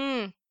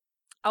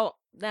 Oh,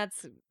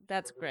 that's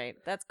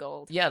great. That's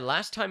gold. Yeah,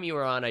 last time you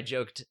were on, I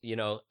joked,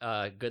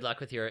 good luck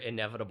with your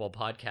inevitable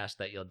podcast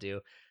that you'll do.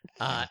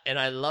 And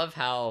I love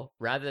how,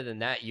 rather than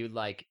that, you,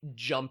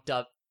 jumped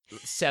up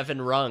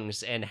 7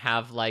 rungs and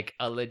have,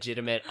 a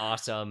legitimate,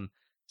 awesome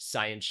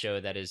science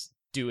show that is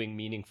doing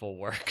meaningful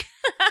work.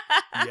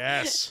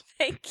 Yes.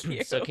 Thank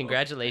you. So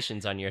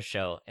congratulations on your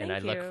show, and I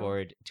Thank look you.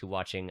 forward to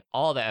watching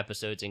all the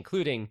episodes,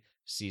 including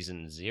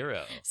Season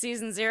 0.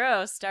 Season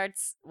 0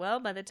 starts, well,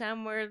 by the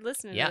time we're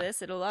listening Yeah. to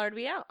this, it'll already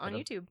be out on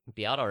It'll- YouTube.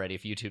 Be out already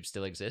if YouTube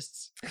still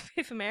exists.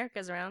 If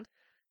America's around.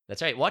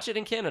 That's right. Watch it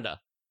in Canada.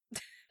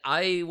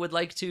 I would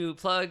like to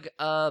plug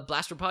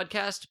Blaster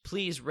Podcast.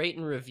 Please rate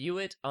and review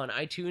it on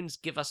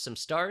iTunes. Give us some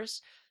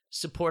stars.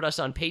 Support us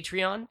on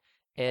Patreon.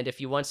 And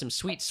if you want some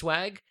sweet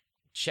swag,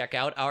 check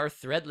out our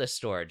Threadless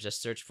store.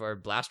 Just search for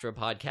Blaster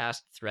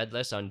Podcast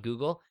Threadless on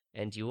Google,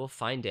 and you will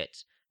find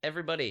it.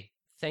 Everybody,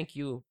 thank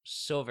you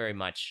so very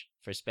much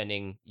for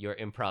spending your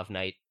improv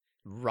night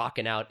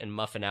rocking out and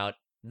muffing out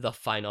the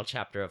final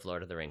chapter of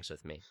Lord of the Rings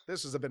with me.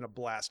 This has been a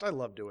blast. I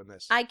love doing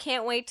this. I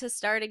can't wait to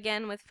start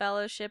again with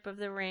Fellowship of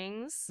the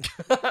Rings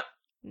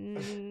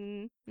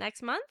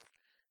next month.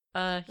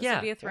 This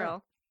will be a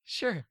thrill.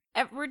 Sure.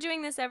 We're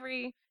doing this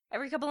every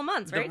couple of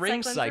months, The right?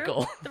 ring Cycling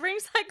cycle. through? The ring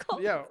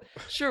cycle. Yeah.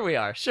 Sure we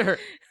are. Sure.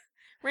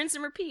 Rinse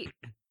and repeat.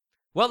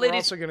 Well, We're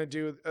ladies, also going to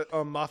do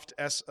a muffed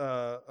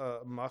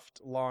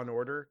muffed Law and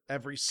Order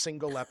every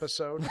single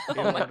episode. In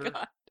oh my order.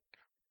 god.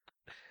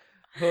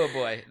 Oh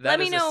boy, Let that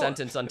me is know- a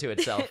sentence unto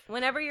itself.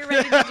 Whenever you're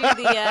ready to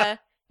do the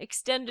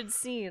extended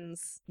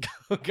scenes,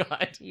 Oh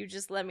god. you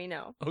just let me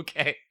know.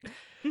 Okay.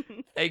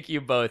 Thank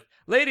you both.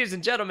 Ladies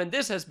and gentlemen,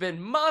 this has been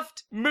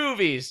Muffed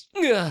Movies.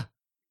 Ugh.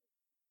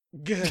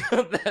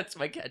 That's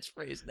my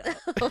catchphrase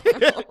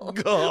now.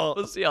 Go.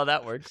 We'll see how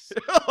that works.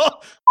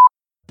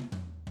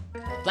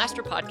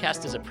 Blaster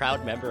Podcast is a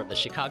proud member of the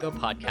Chicago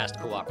Podcast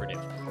Cooperative.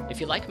 If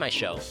you like my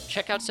show,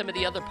 check out some of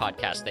the other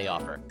podcasts they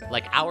offer,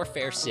 like Our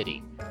Fair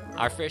City.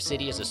 Our Fair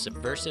City is a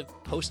subversive,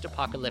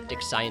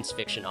 post-apocalyptic science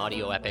fiction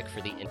audio epic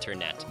for the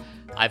internet.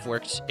 I've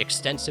worked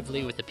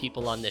extensively with the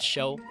people on this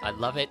show. I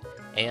love it,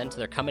 and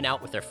they're coming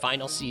out with their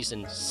final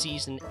season.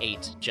 Season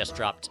 8 just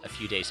dropped a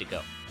few days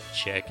ago.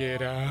 Check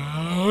it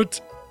out.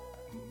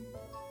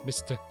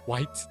 Mr.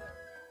 White.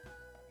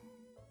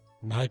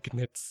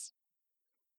 Magnets.